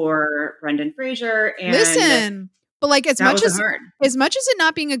love for Brendan Fraser. And listen, but like as much as it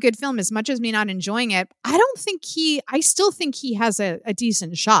not being a good film, as much as me not enjoying it, I still think he has a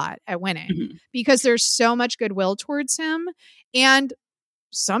decent shot at winning because there's so much goodwill towards him. And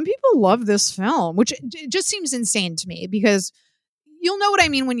some people love this film, which just seems insane to me because you'll know what I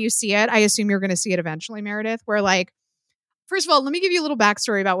mean when you see it. I assume you're going to see it eventually, Meredith, where like, first of all, let me give you a little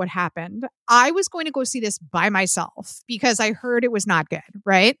backstory about what happened. I was going to go see this by myself because I heard it was not good,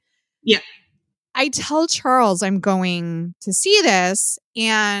 right? Yeah. I tell Charles I'm going to see this,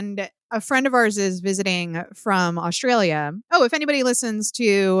 and a friend of ours is visiting from Australia. Oh, if anybody listens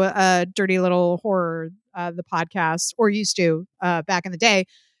to Dirty Little Horror, the podcast, or used to back in the day,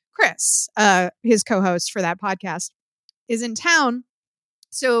 Chris, his co-host for that podcast, is in town.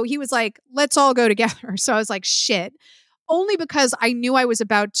 So he was like, let's all go together. So I was like, shit. Only because I knew I was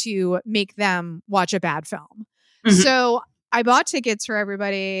about to make them watch a bad film. Mm-hmm. So I bought tickets for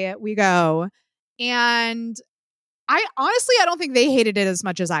everybody. We go. And I don't think they hated it as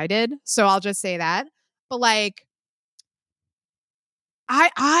much as I did. So I'll just say that. But like,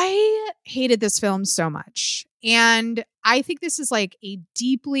 I hated this film so much. And I think this is like a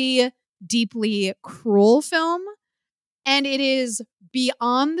deeply, deeply cruel film. And it is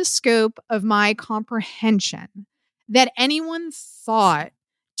beyond the scope of my comprehension that anyone thought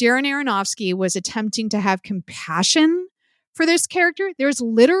Darren Aronofsky was attempting to have compassion for this character. There's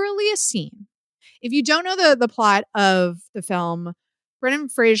literally a scene. If you don't know the plot of the film, Brendan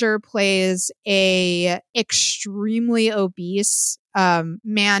Fraser plays a extremely obese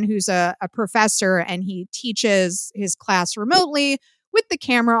man who's a professor, and he teaches his class remotely with the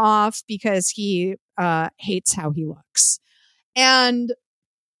camera off because he hates how he looks. And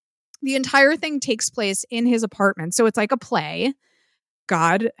the entire thing takes place in his apartment. So it's like a play.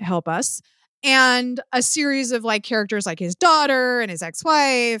 God help us. And a series of like characters like his daughter and his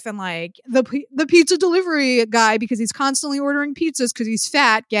ex-wife and like the pizza delivery guy because he's constantly ordering pizzas because he's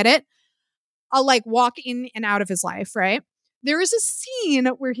fat. Get it? I'll like walk in and out of his life, right? There is a scene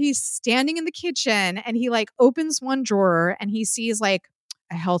where he's standing in the kitchen and he like opens one drawer and he sees like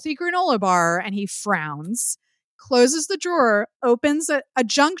a healthy granola bar and he frowns. Closes the drawer, opens a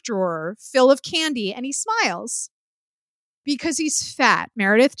junk drawer full of candy, and he smiles because he's fat.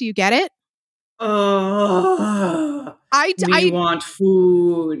 Meredith, do you get it? Oh, I want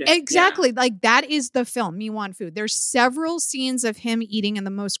food. Exactly. Yeah. Like that is the film. Me want food. There's several scenes of him eating in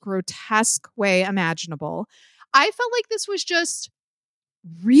the most grotesque way imaginable. I felt like this was just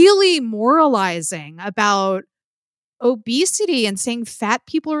really moralizing about obesity and saying fat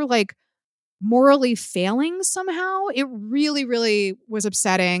people are like morally failing somehow. It really, really was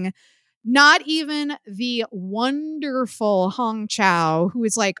upsetting. Not even the wonderful Hong Chow, who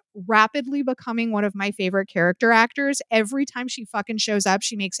is like rapidly becoming one of my favorite character actors. Every time she fucking shows up,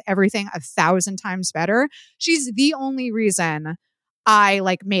 she makes everything 1,000 times better. She's the only reason I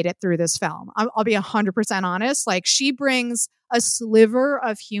like made it through this film. I'll be 100% honest. Like, she brings a sliver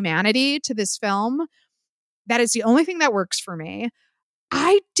of humanity to this film. That is the only thing that works for me.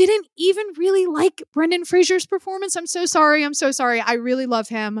 I didn't even really like Brendan Fraser's performance. I'm so sorry. I really love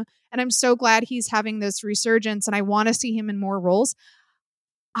him. And I'm so glad he's having this resurgence and I want to see him in more roles.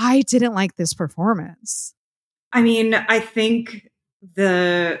 I didn't like this performance. I mean, I think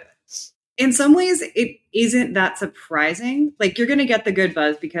in some ways, it isn't that surprising. Like, you're going to get the good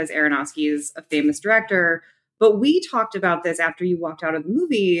buzz because Aronofsky is a famous director. But we talked about this after you walked out of the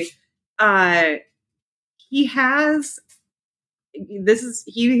movie. He's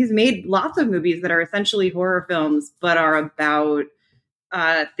made lots of movies that are essentially horror films, but are about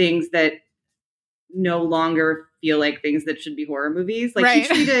things that no longer feel like things that should be horror movies. Like, right. He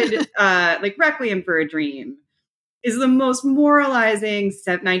treated like Requiem for a Dream is the most moralizing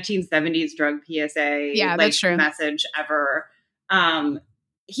 1970s drug PSA that's true. message ever.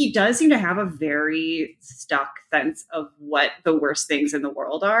 He does seem to have a very stuck sense of what the worst things in the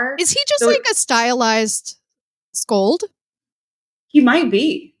world are. Is he just like a stylized scold? He might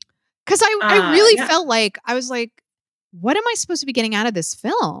be. Because I really felt like, I was like, what am I supposed to be getting out of this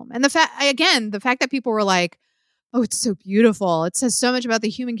film? And the fact that people were like, oh, it's so beautiful. It says so much about the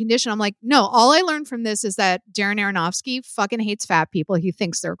human condition. I'm like, no, all I learned from this is that Darren Aronofsky fucking hates fat people. He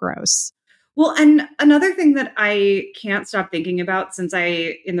thinks they're gross. Well, and another thing that I can't stop thinking about, since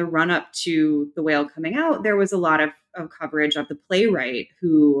in the run up to The Whale coming out, there was a lot of coverage of the playwright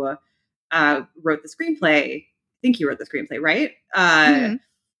who wrote the screenplay. I think he wrote the screenplay, right?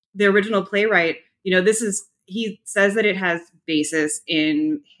 The original playwright, he says that it has basis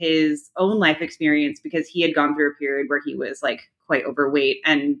in his own life experience because he had gone through a period where he was like quite overweight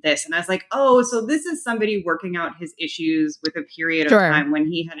and this. And I was like, oh, so this is somebody working out his issues with a period of time when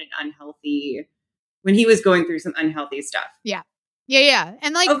he had when he was going through some unhealthy stuff. Yeah. Yeah.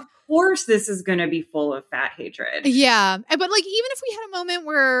 And like, of course, this is going to be full of fat hatred. Yeah. But like, even if we had a moment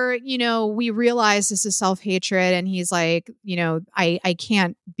where, we realize this is self-hatred and he's like, I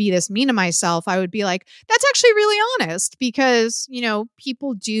can't be this mean to myself, I would be like, that's actually really honest because,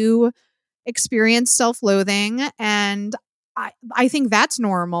 people do experience self-loathing and I think that's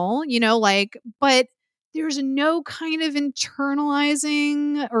normal, but there's no kind of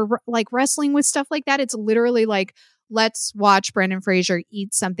internalizing or like wrestling with stuff like that. It's literally like, let's watch Brendan Fraser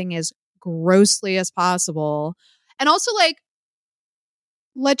eat something as grossly as possible. And also, like,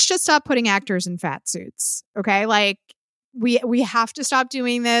 let's just stop putting actors in fat suits. Okay. Like, we have to stop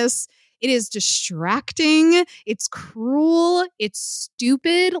doing this. It is distracting. It's cruel. It's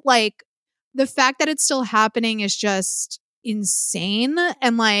stupid. Like, the fact that it's still happening is just insane.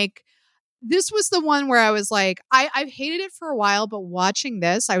 And like, this was the one where I was like, I've hated it for a while, but watching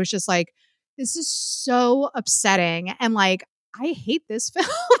this, I was just like, this is so upsetting. And like, I hate this film.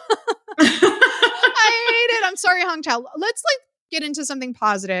 I hate it. I'm sorry, Hong Chow. Let's like get into something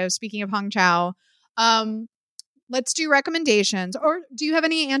positive. Speaking of Hong Chow, let's do recommendations. Or do you have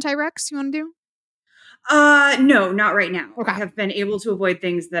any anti-recs you want to do? No, not right now. Okay. I have been able to avoid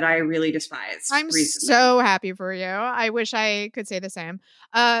things that I really despise. I'm recently. So happy for you. I wish I could say the same.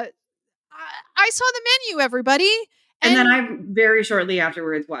 I saw The Menu, everybody. And then I very shortly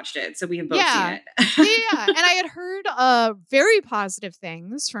afterwards watched it. So we have both seen it. Yeah. And I had heard very positive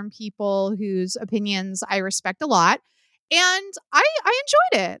things from people whose opinions I respect a lot. And I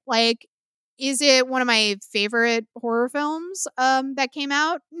enjoyed it. Like, is it one of my favorite horror films that came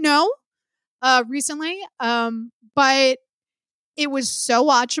out? No. Recently. But it was so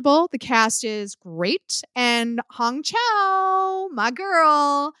watchable. The cast is great. And Hong Chow, my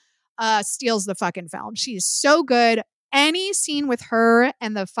girl, steals the fucking film. She is so good. Any scene with her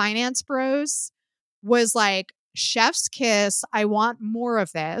and the finance bros was like chef's kiss. I want more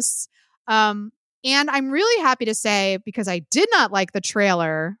of this. And I'm really happy to say, because I did not like the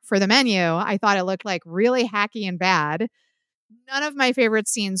trailer for The Menu, I thought it looked like really hacky and bad. None of my favorite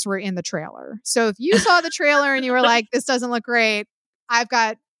scenes were in the trailer. So if you saw the trailer and you were like, this doesn't look great, I've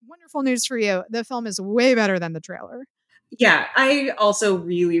got wonderful news for you. The film is way better than the trailer. Yeah, I also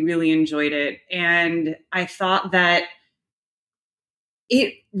really, really enjoyed it. And I thought that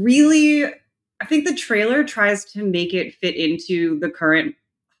I think the trailer tries to make it fit into the current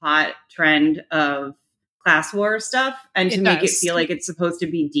hot trend of class war stuff and to make it feel like it's supposed to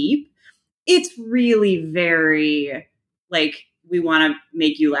be deep. It's really very like, we want to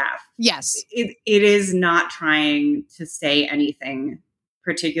make you laugh. Yes. It is not trying to say anything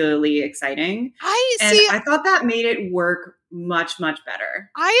particularly exciting. I thought that made it work much, much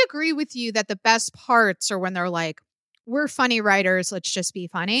better. I agree with you that the best parts are when they're like, we're funny writers, let's just be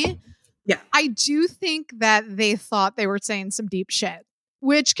funny. Yeah. I do think that they thought they were saying some deep shit,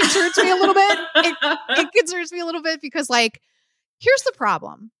 which concerns me a little bit. It concerns me a little bit because, like, here's the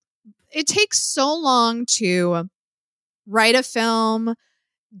problem. It takes so long to write a film,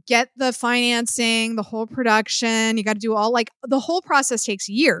 get the financing, the whole production. You got to do all, like, the whole process takes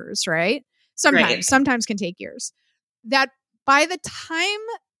years, right? Sometimes can take years. That by the time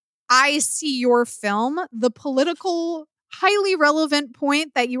I see your film, the political, highly relevant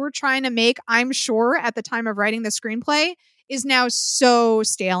point that you were trying to make, I'm sure, at the time of writing the screenplay, is now so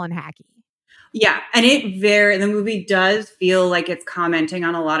stale and hacky. Yeah, and the movie does feel like it's commenting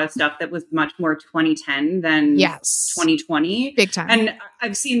on a lot of stuff that was much more 2010 than 2020. Big time. And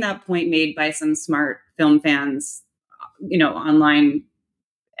I've seen that point made by some smart film fans, online.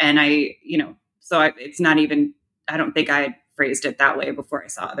 And it's not even, I don't think I had phrased it that way before I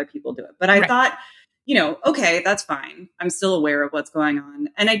saw other people do it. But I thought, okay, that's fine. I'm still aware of what's going on.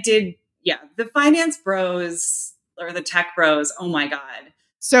 And I did, the finance bros or the tech bros, oh my God.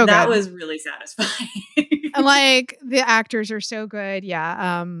 So that good. was really satisfying. Like, the actors are so good.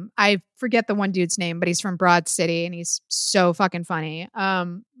 Yeah. I forget the one dude's name, but he's from Broad City and he's so fucking funny.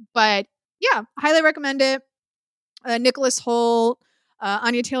 But yeah, highly recommend it. Nicholas Hoult,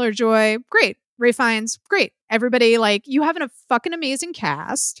 Anya Taylor-Joy, great. Ray Fiennes, great. Everybody, like, you have a fucking amazing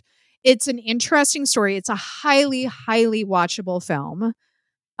cast. It's an interesting story. It's a highly, highly watchable film.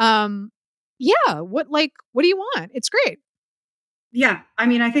 Yeah. What do you want? It's great. Yeah. I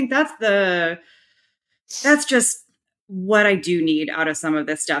mean, I think that's just what I do need out of some of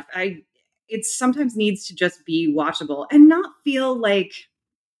this stuff. It sometimes needs to just be watchable and not feel like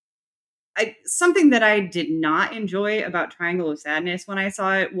something that I did not enjoy about Triangle of Sadness when I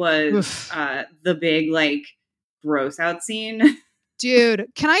saw it was the big, like, gross out scene. Dude,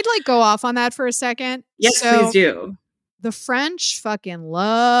 can I go off on that for a second? Yes, please do. The French fucking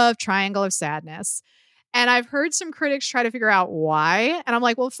love Triangle of Sadness. And I've heard some critics try to figure out why. And I'm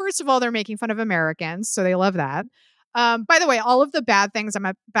like, well, first of all, they're making fun of Americans, so they love that. By the way, all of the bad things I'm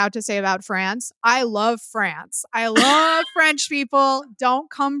about to say about France, I love France. I love French people. Don't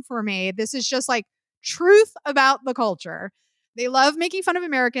come for me. This is just like truth about the culture. They love making fun of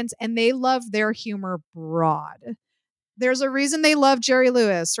Americans and they love their humor broad. There's a reason they love Jerry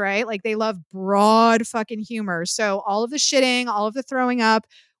Lewis, right? Like, they love broad fucking humor. So all of the shitting, all of the throwing up,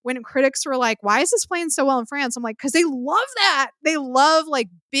 when critics were like, why is this playing so well in France? I'm like, because they love that. They love, like,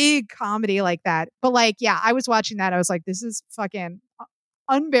 big comedy like that. But, like, yeah, I was watching that. I was like, this is fucking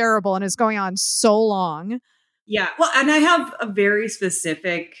unbearable and it's going on so long. Yeah. Well, and I have a very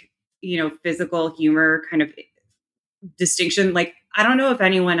specific, physical humor kind of distinction. Like, I don't know if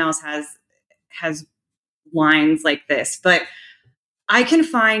anyone else has lines like this, but I can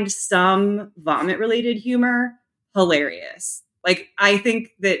find some vomit related humor hilarious. Like, I think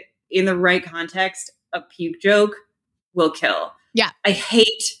that in the right context, a puke joke will kill. Yeah. I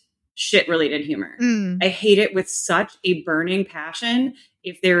hate shit related humor. I hate it with such a burning passion.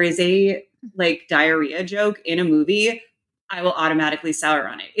 If there is a, like, diarrhea joke in a movie, I will automatically sour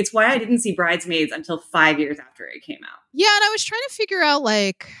on it. It's why I didn't see Bridesmaids until 5 years after it came out. Yeah. And I was trying to figure out,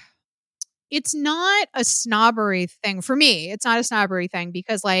 like, it's not a snobbery thing for me. It's not a snobbery thing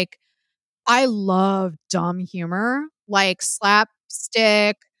because, like, I love dumb humor, like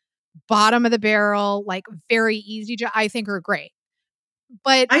slapstick, bottom of the barrel, like, very easy to, I think, are great.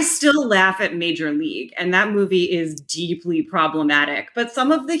 But I still laugh at Major League, and that movie is deeply problematic. But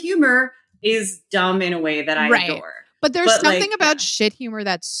some of the humor is dumb in a way that I adore. But there's something about shit humor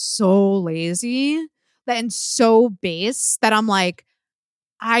that's so lazy and so base that I'm like,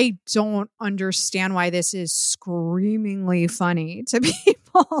 I don't understand why this is screamingly funny to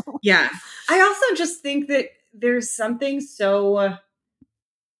people. Yeah. I also just think that there's something so,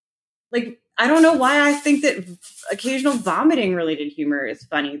 like, I don't know why I think that occasional vomiting related humor is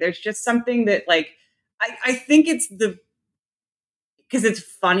funny. There's just something that, like, I think it's because it's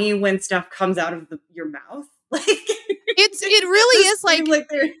funny when stuff comes out of your mouth. Like, it really is like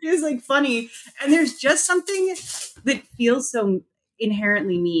there is, like, funny. And there's just something that feels so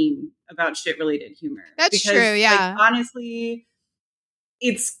inherently mean about shit related humor. That's true. Yeah. Like, honestly,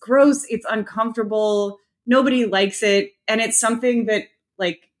 it's gross. It's uncomfortable. Nobody likes it. And it's something that,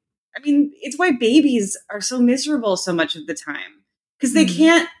 like, I mean, it's why babies are so miserable so much of the time. Because they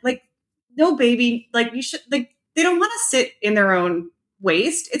can't, like, no baby, like, you should, like, they don't want to sit in their own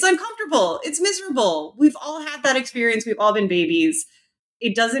waste. It's uncomfortable. It's miserable. We've all had that experience. We've all been babies.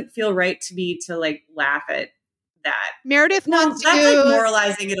 It doesn't feel right to me to, like, laugh at that. Meredith wants that's you, like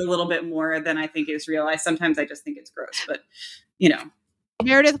moralizing it a little bit more than I think is realized. Sometimes I just think it's gross, but,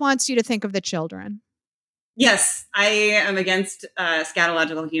 Meredith wants you to think of the children. Yes, I am against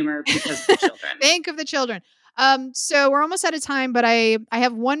scatological humor because of the children. Think of the children. So we're almost out of time, but I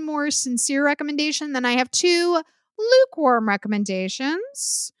have one more sincere recommendation. Then I have two lukewarm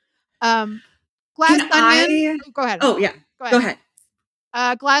recommendations. Glass Can Onion. I? Go ahead. Oh, yeah. Go ahead.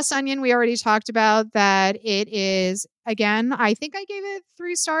 Glass Onion, we already talked about that. It is, again, I think I gave it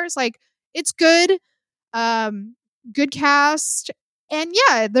 3 stars. Like, it's good. Good cast. And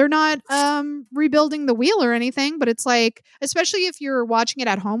yeah, they're not rebuilding the wheel or anything, but it's like, especially if you're watching it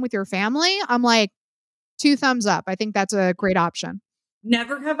at home with your family, I'm like, 2 thumbs up. I think that's a great option.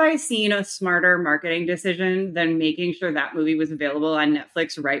 Never have I seen a smarter marketing decision than making sure that movie was available on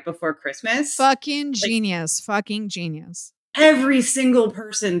Netflix right before Christmas. Fucking genius. Fucking genius. Every single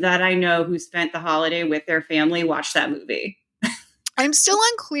person that I know who spent the holiday with their family watched that movie. I'm still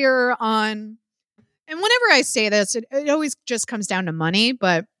unclear on, and whenever I say this, it always just comes down to money,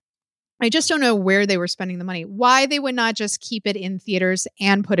 but I just don't know where they were spending the money. Why they would not just keep it in theaters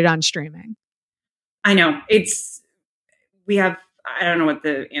and put it on streaming. I know. I don't know what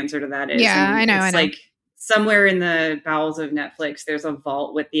the answer to that is. Yeah, I know. Like somewhere in the bowels of Netflix, there's a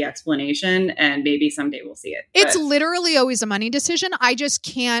vault with the explanation, and maybe someday we'll see it. It's literally always a money decision. I just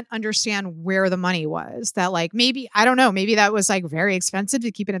can't understand where the money was. That like, maybe, I don't know, maybe that was like very expensive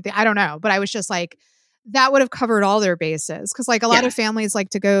to keep it I don't know. But I was just like, that would have covered all their bases. Cause like a lot of families like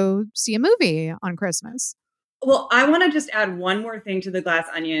to go see a movie on Christmas. Well, I want to just add one more thing to the Glass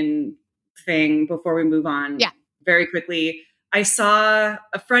Onion thing before we move on. Yeah. Very quickly. I saw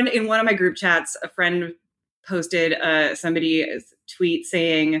a friend in one of my group chats, a friend posted somebody's tweet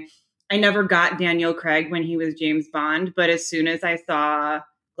saying, I never got Daniel Craig when he was James Bond, but as soon as I saw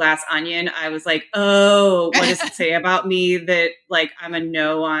Glass Onion, I was like, oh, what does it say about me that like I'm a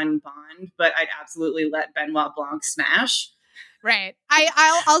no on Bond, but I'd absolutely let Benoit Blanc smash. Right.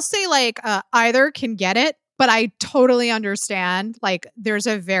 I'll say like either can get it, but I totally understand. Like there's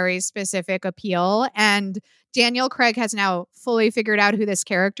a very specific appeal, and Daniel Craig has now fully figured out who this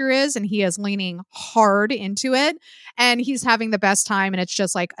character is, and he is leaning hard into it, and he's having the best time, and it's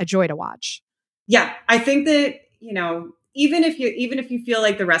just like a joy to watch. Yeah, I think that, you know, even if you feel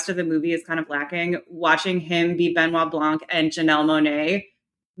like the rest of the movie is kind of lacking, watching him be Benoit Blanc and Janelle Monáe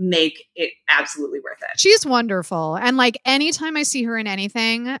make it absolutely worth it. She's wonderful. And like anytime I see her in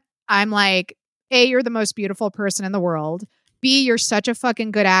anything, I'm like, A, you're the most beautiful person in the world. B, you're such a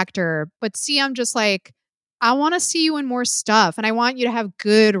fucking good actor. But C, I'm just like, I want to see you in more stuff, and I want you to have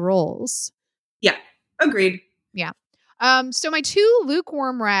good roles. Yeah, agreed. Yeah. So my 2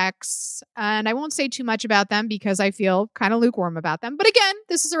 lukewarm recs, and I won't say too much about them because I feel kind of lukewarm about them. But again,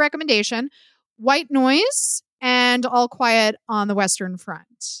 this is a recommendation. White Noise and All Quiet on the Western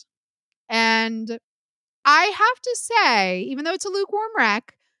Front. And I have to say, even though it's a lukewarm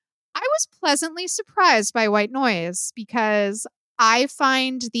rec, I was pleasantly surprised by White Noise because I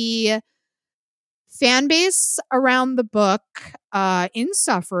find the fan base around the book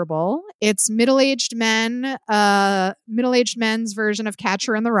insufferable. It's middle-aged men's version of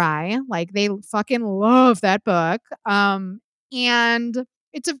Catcher in the Rye. Like they fucking love that book. And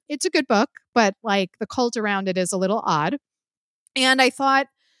it's a good book, but like the cult around it is a little odd. And I thought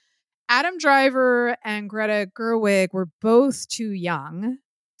Adam Driver and Greta Gerwig were both too young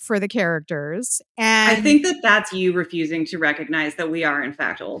for the characters. And I think that that's you refusing to recognize that we are in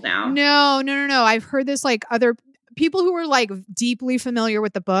fact old now. No. I've heard this like other people who were like deeply familiar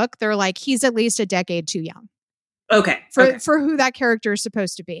with the book. They're like, he's at least a decade too young. Okay. For who that character is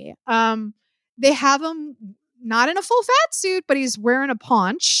supposed to be. They have him not in a full fat suit, but he's wearing a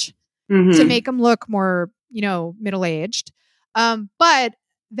paunch to make him look more, middle-aged. But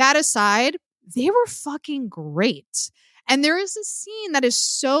that aside, they were fucking great. And there is a scene that is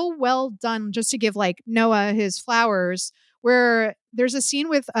so well done, just to give like Noah his flowers, where there's a scene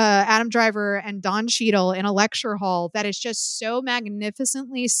with Adam Driver and Don Cheadle in a lecture hall that is just so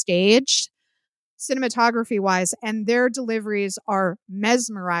magnificently staged, cinematography wise, and their deliveries are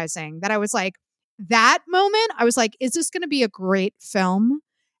mesmerizing that I was like, that moment, I was like, is this going to be a great film?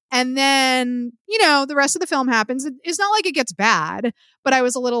 And then, the rest of the film happens. It's not like it gets bad, but I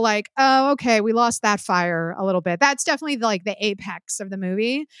was a little like, oh, okay, we lost that fire a little bit. That's definitely like the apex of the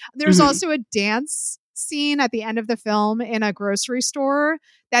movie. There's also a dance scene at the end of the film in a grocery store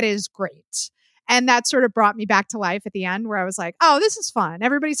that is great. And that sort of brought me back to life at the end, where I was like, oh, this is fun.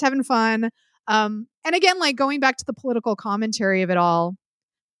 Everybody's having fun. And again, like going back to the political commentary of it all,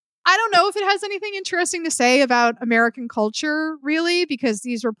 I don't know if it has anything interesting to say about American culture, really, because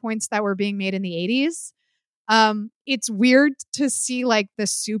these were points that were being made in the 80s. It's weird to see like the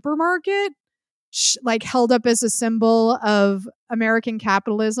supermarket like held up as a symbol of American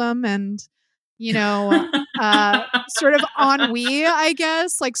capitalism and, sort of ennui, I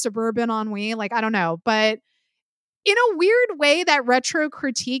guess, like suburban ennui. Like, I don't know. But in a weird way, that retro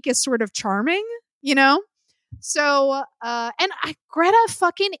critique is sort of charming, you know? So, Greta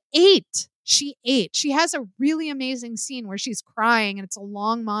fucking ate. She ate. She has a really amazing scene where she's crying and it's a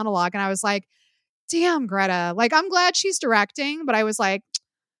long monologue. And I was like, damn, Greta. Like, I'm glad she's directing, but I was like,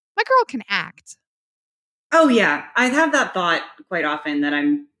 my girl can act. Oh, yeah. I have that thought quite often that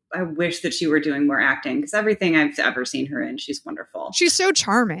I wish that she were doing more acting, because everything I've ever seen her in, she's wonderful. She's so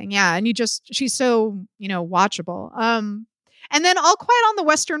charming. Yeah. And she's so, watchable. And then All Quiet on the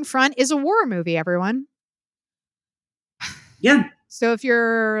Western Front is a war movie, everyone. Yeah. So if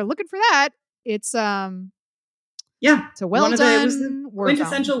you're looking for that, it's it's a well done. It was the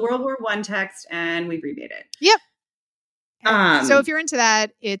quintessential World War I text, and we remade it. Yep. So if you're into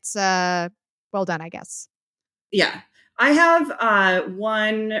that, it's well done, I guess. Yeah. I have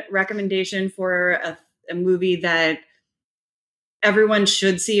one recommendation for a movie that everyone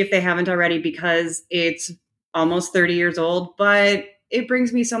should see if they haven't already, because it's almost 30 years old, but it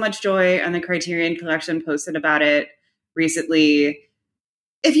brings me so much joy, and the Criterion Collection posted about it recently.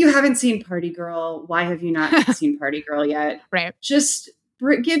 If you haven't seen Party Girl, why have you not seen Party Girl yet? Right. Just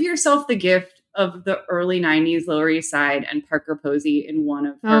give yourself the gift of the early 90s Lower East Side and Parker Posey in one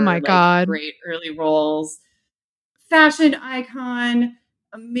of her God. great early roles. Fashion icon,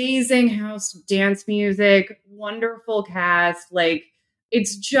 amazing house dance music, wonderful cast. Like,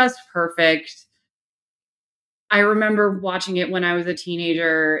 it's just perfect. I remember watching it when I was a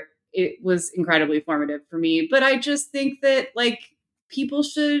teenager. It was incredibly formative for me, but I just think that people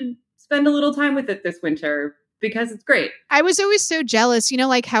should spend a little time with it this winter, because it's great. I was always so jealous,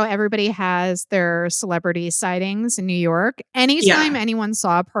 like how everybody has their celebrity sightings in New York. Anytime anyone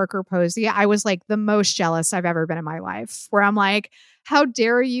saw Parker Posey, I was like the most jealous I've ever been in my life, where I'm like, how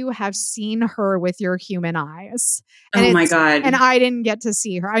dare you have seen her with your human eyes? And oh my God. And I didn't get to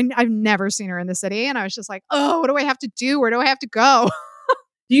see her. I've never seen her in the city. And I was just like, oh, what do I have to do? Where do I have to go?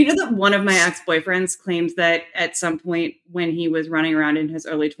 Do you know that one of my ex-boyfriends claims that at some point when he was running around in his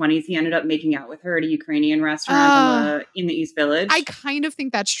early 20s, he ended up making out with her at a Ukrainian restaurant in the East Village? I kind of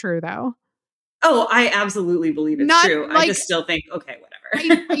think that's true, though. Oh, I absolutely believe it's true. I just still think, okay, whatever.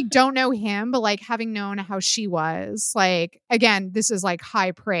 I don't know him, but having known how she was, again, this is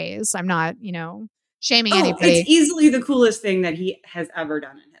high praise. I'm not, shaming anybody. It's easily the coolest thing that he has ever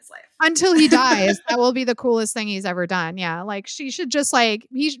done in his life. Until he dies, that will be the coolest thing he's ever done. Yeah. She should just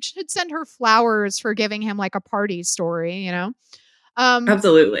he should send her flowers for giving him a party story,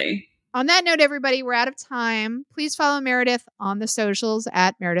 Absolutely. On that note, everybody, we're out of time. Please follow Meredith on the socials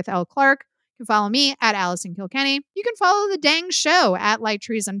at Meredith L. Clark. You can follow me at Allison Kilkenny. You can follow the dang show at Light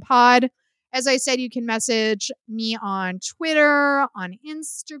Treason Pod. As I said, you can message me on Twitter, on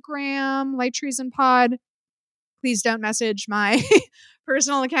Instagram, Light Treason Pod. Please don't message my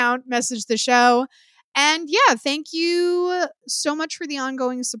personal account, message the show. And yeah, thank you so much for the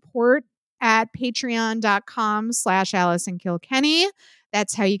ongoing support at patreon.com/Allison Kilkenny.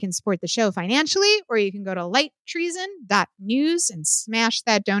 That's how you can support the show financially, or you can go to lighttreason.news and smash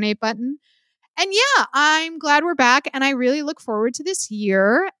that donate button. And yeah, I'm glad we're back, and I really look forward to this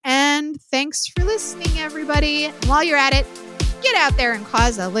year. And thanks for listening, everybody. And while you're at it, get out there and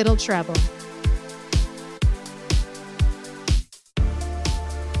cause a little trouble.